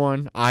deciding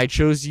one. I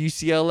chose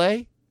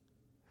UCLA.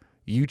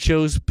 You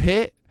chose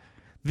Pitt.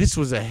 This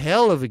was a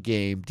hell of a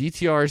game,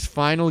 DTR's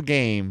final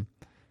game,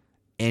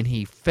 and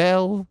he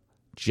fell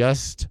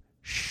just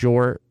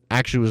short.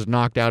 Actually was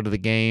knocked out of the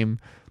game.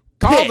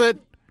 Called it.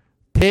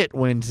 Pitt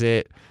wins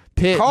it.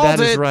 Pitt,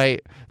 that is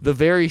right. The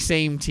very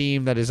same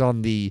team that is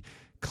on the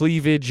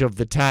cleavage of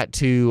the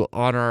tattoo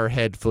on our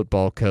head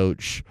football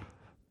coach.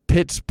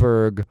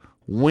 Pittsburgh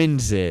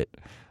wins it.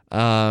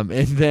 And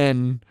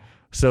then,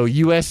 so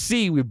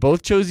USC, we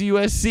both chose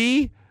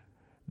USC.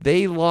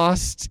 They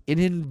lost in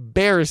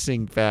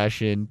embarrassing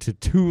fashion to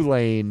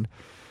Tulane.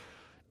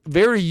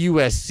 Very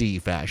USC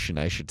fashion,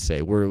 I should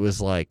say, where it was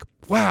like,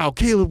 wow,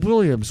 Caleb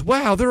Williams,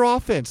 wow, their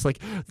offense,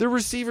 their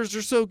receivers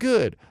are so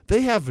good.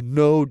 They have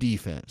no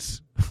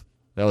defense.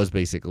 That was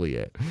basically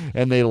it.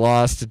 And they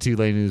lost to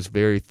Tulane. It was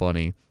very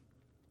funny.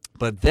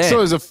 But then So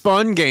it was a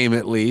fun game,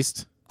 at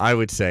least. I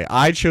would say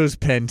I chose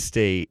Penn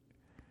State.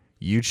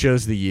 You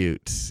chose the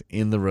Utes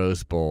in the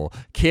Rose Bowl.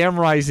 Cam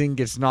Rising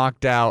gets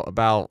knocked out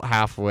about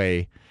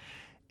halfway,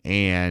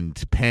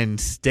 and Penn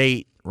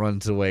State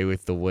runs away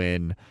with the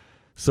win.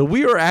 So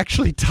we were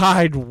actually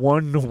tied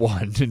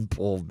 1-1 in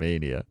Bowl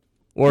Mania.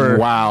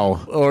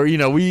 Wow. Or,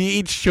 we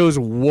each chose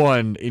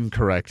one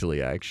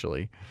incorrectly,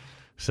 actually.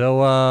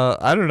 So,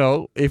 I don't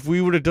know. If we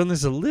would have done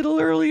this a little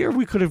earlier,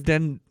 we could have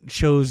then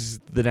chose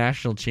the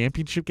national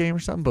championship game or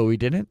something, but we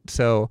didn't.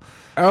 So,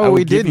 I will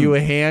we give didn't. you a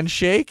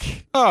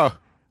handshake, Oh,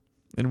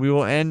 and we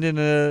will end in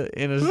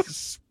a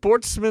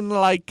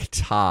sportsmanlike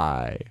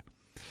tie.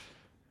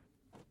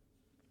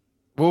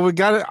 well, we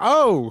got it.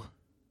 Oh,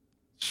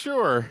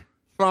 sure.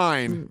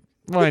 Fine.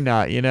 Why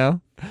not,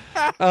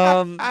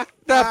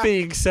 That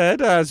being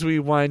said, as we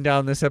wind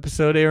down this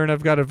episode, Aaron,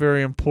 I've got a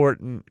very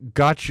important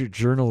got your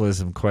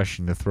journalism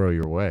question to throw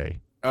your way.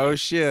 Oh,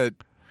 shit.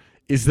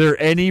 Is there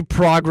any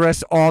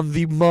progress on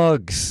the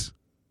mugs?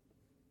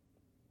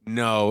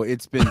 No,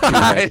 it's been too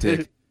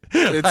hectic.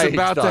 It's I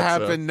about to thought so.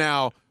 happen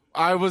now.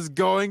 I was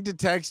going to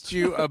text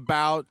you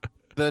about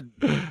the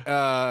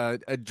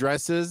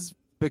addresses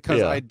because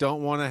Yeah. I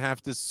don't want to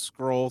have to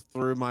scroll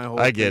through my whole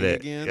I get thing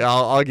it. again.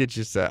 I'll get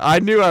you set. I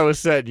knew I was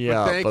setting you But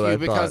up, thank but you, I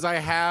because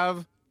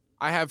thought,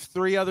 I have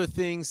 3 other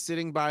things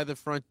sitting by the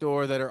front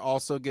door that are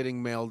also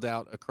getting mailed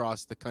out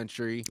across the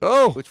country.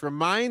 oh, Which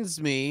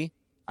reminds me,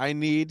 I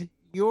need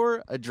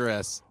your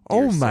address.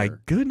 oh dear my sir.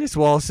 goodness.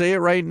 Well, I'll say it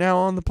right now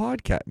on the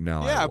podcast.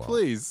 No, I Yeah, won't.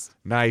 please.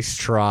 Nice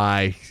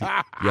try,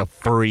 you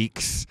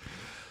freaks.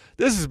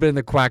 This has been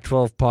the Quack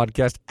 12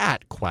 Podcast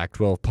at Quack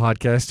 12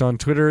 Podcast on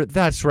Twitter.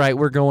 That's right,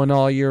 we're going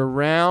all year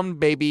round,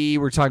 baby.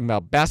 We're talking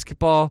about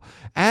basketball,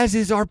 as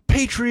is our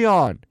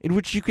Patreon, in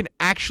which you can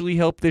actually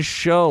help this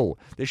show.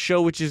 The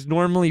show, which is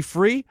normally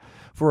free,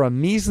 for a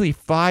measly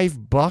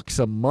 $5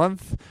 a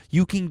month,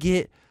 you can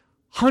get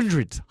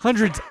hundreds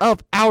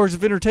of hours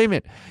of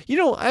entertainment. Hey,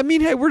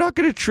 we're not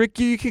going to trick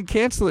you. You can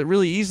cancel it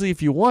really easily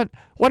if you want.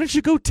 Why don't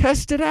you go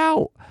test it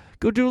out?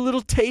 Go do a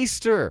little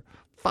taster.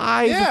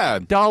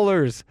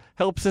 $5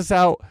 helps us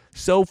out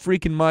so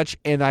freaking much,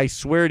 and I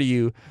swear to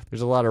you,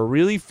 there's a lot of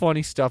really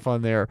funny stuff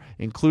on there,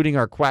 including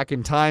our Quack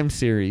in Time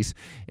series,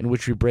 in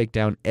which we break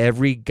down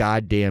every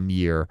goddamn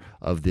year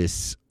of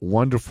this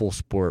wonderful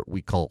sport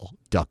we call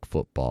duck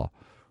football.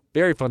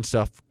 Very fun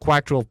stuff.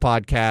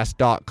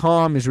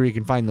 Quack12podcast.com is where you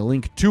can find the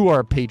link to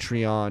our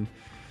Patreon.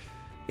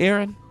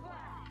 Aaron,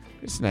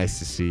 it's nice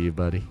to see you,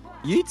 buddy.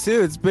 You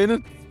too.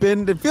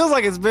 It feels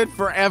like it's been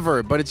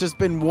forever, but it's just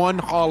been one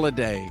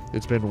holiday.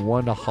 It's been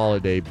one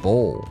holiday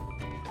bowl,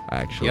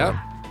 actually. Yep.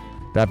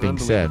 That being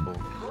said,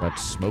 Unbelievable.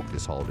 let's smoke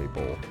this holiday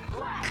bowl.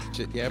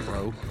 Shit, yeah,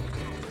 bro.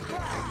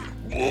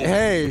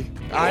 Hey,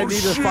 I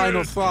need a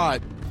final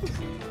thought.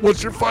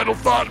 What's your final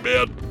thought,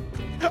 man?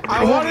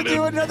 I want to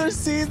do another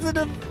season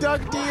of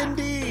Duck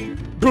D&D.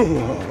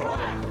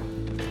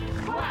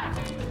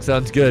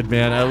 Sounds good,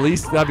 man. At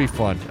least that'd be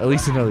fun. At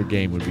least another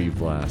game would be a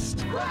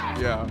blast.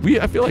 Yeah.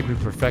 I feel like we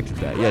perfected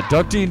that. Yeah,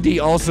 Duck D&D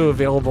also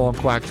available on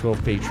Quack 12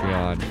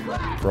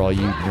 Patreon for all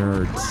you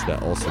nerds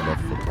that also love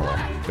football.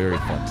 Very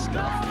fun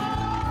stuff.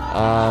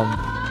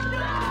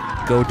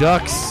 Go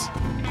Ducks.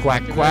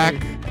 Quack quack.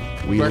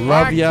 We Quack,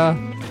 love quack. ya.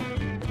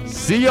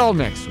 See y'all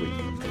next week.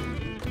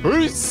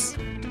 Peace.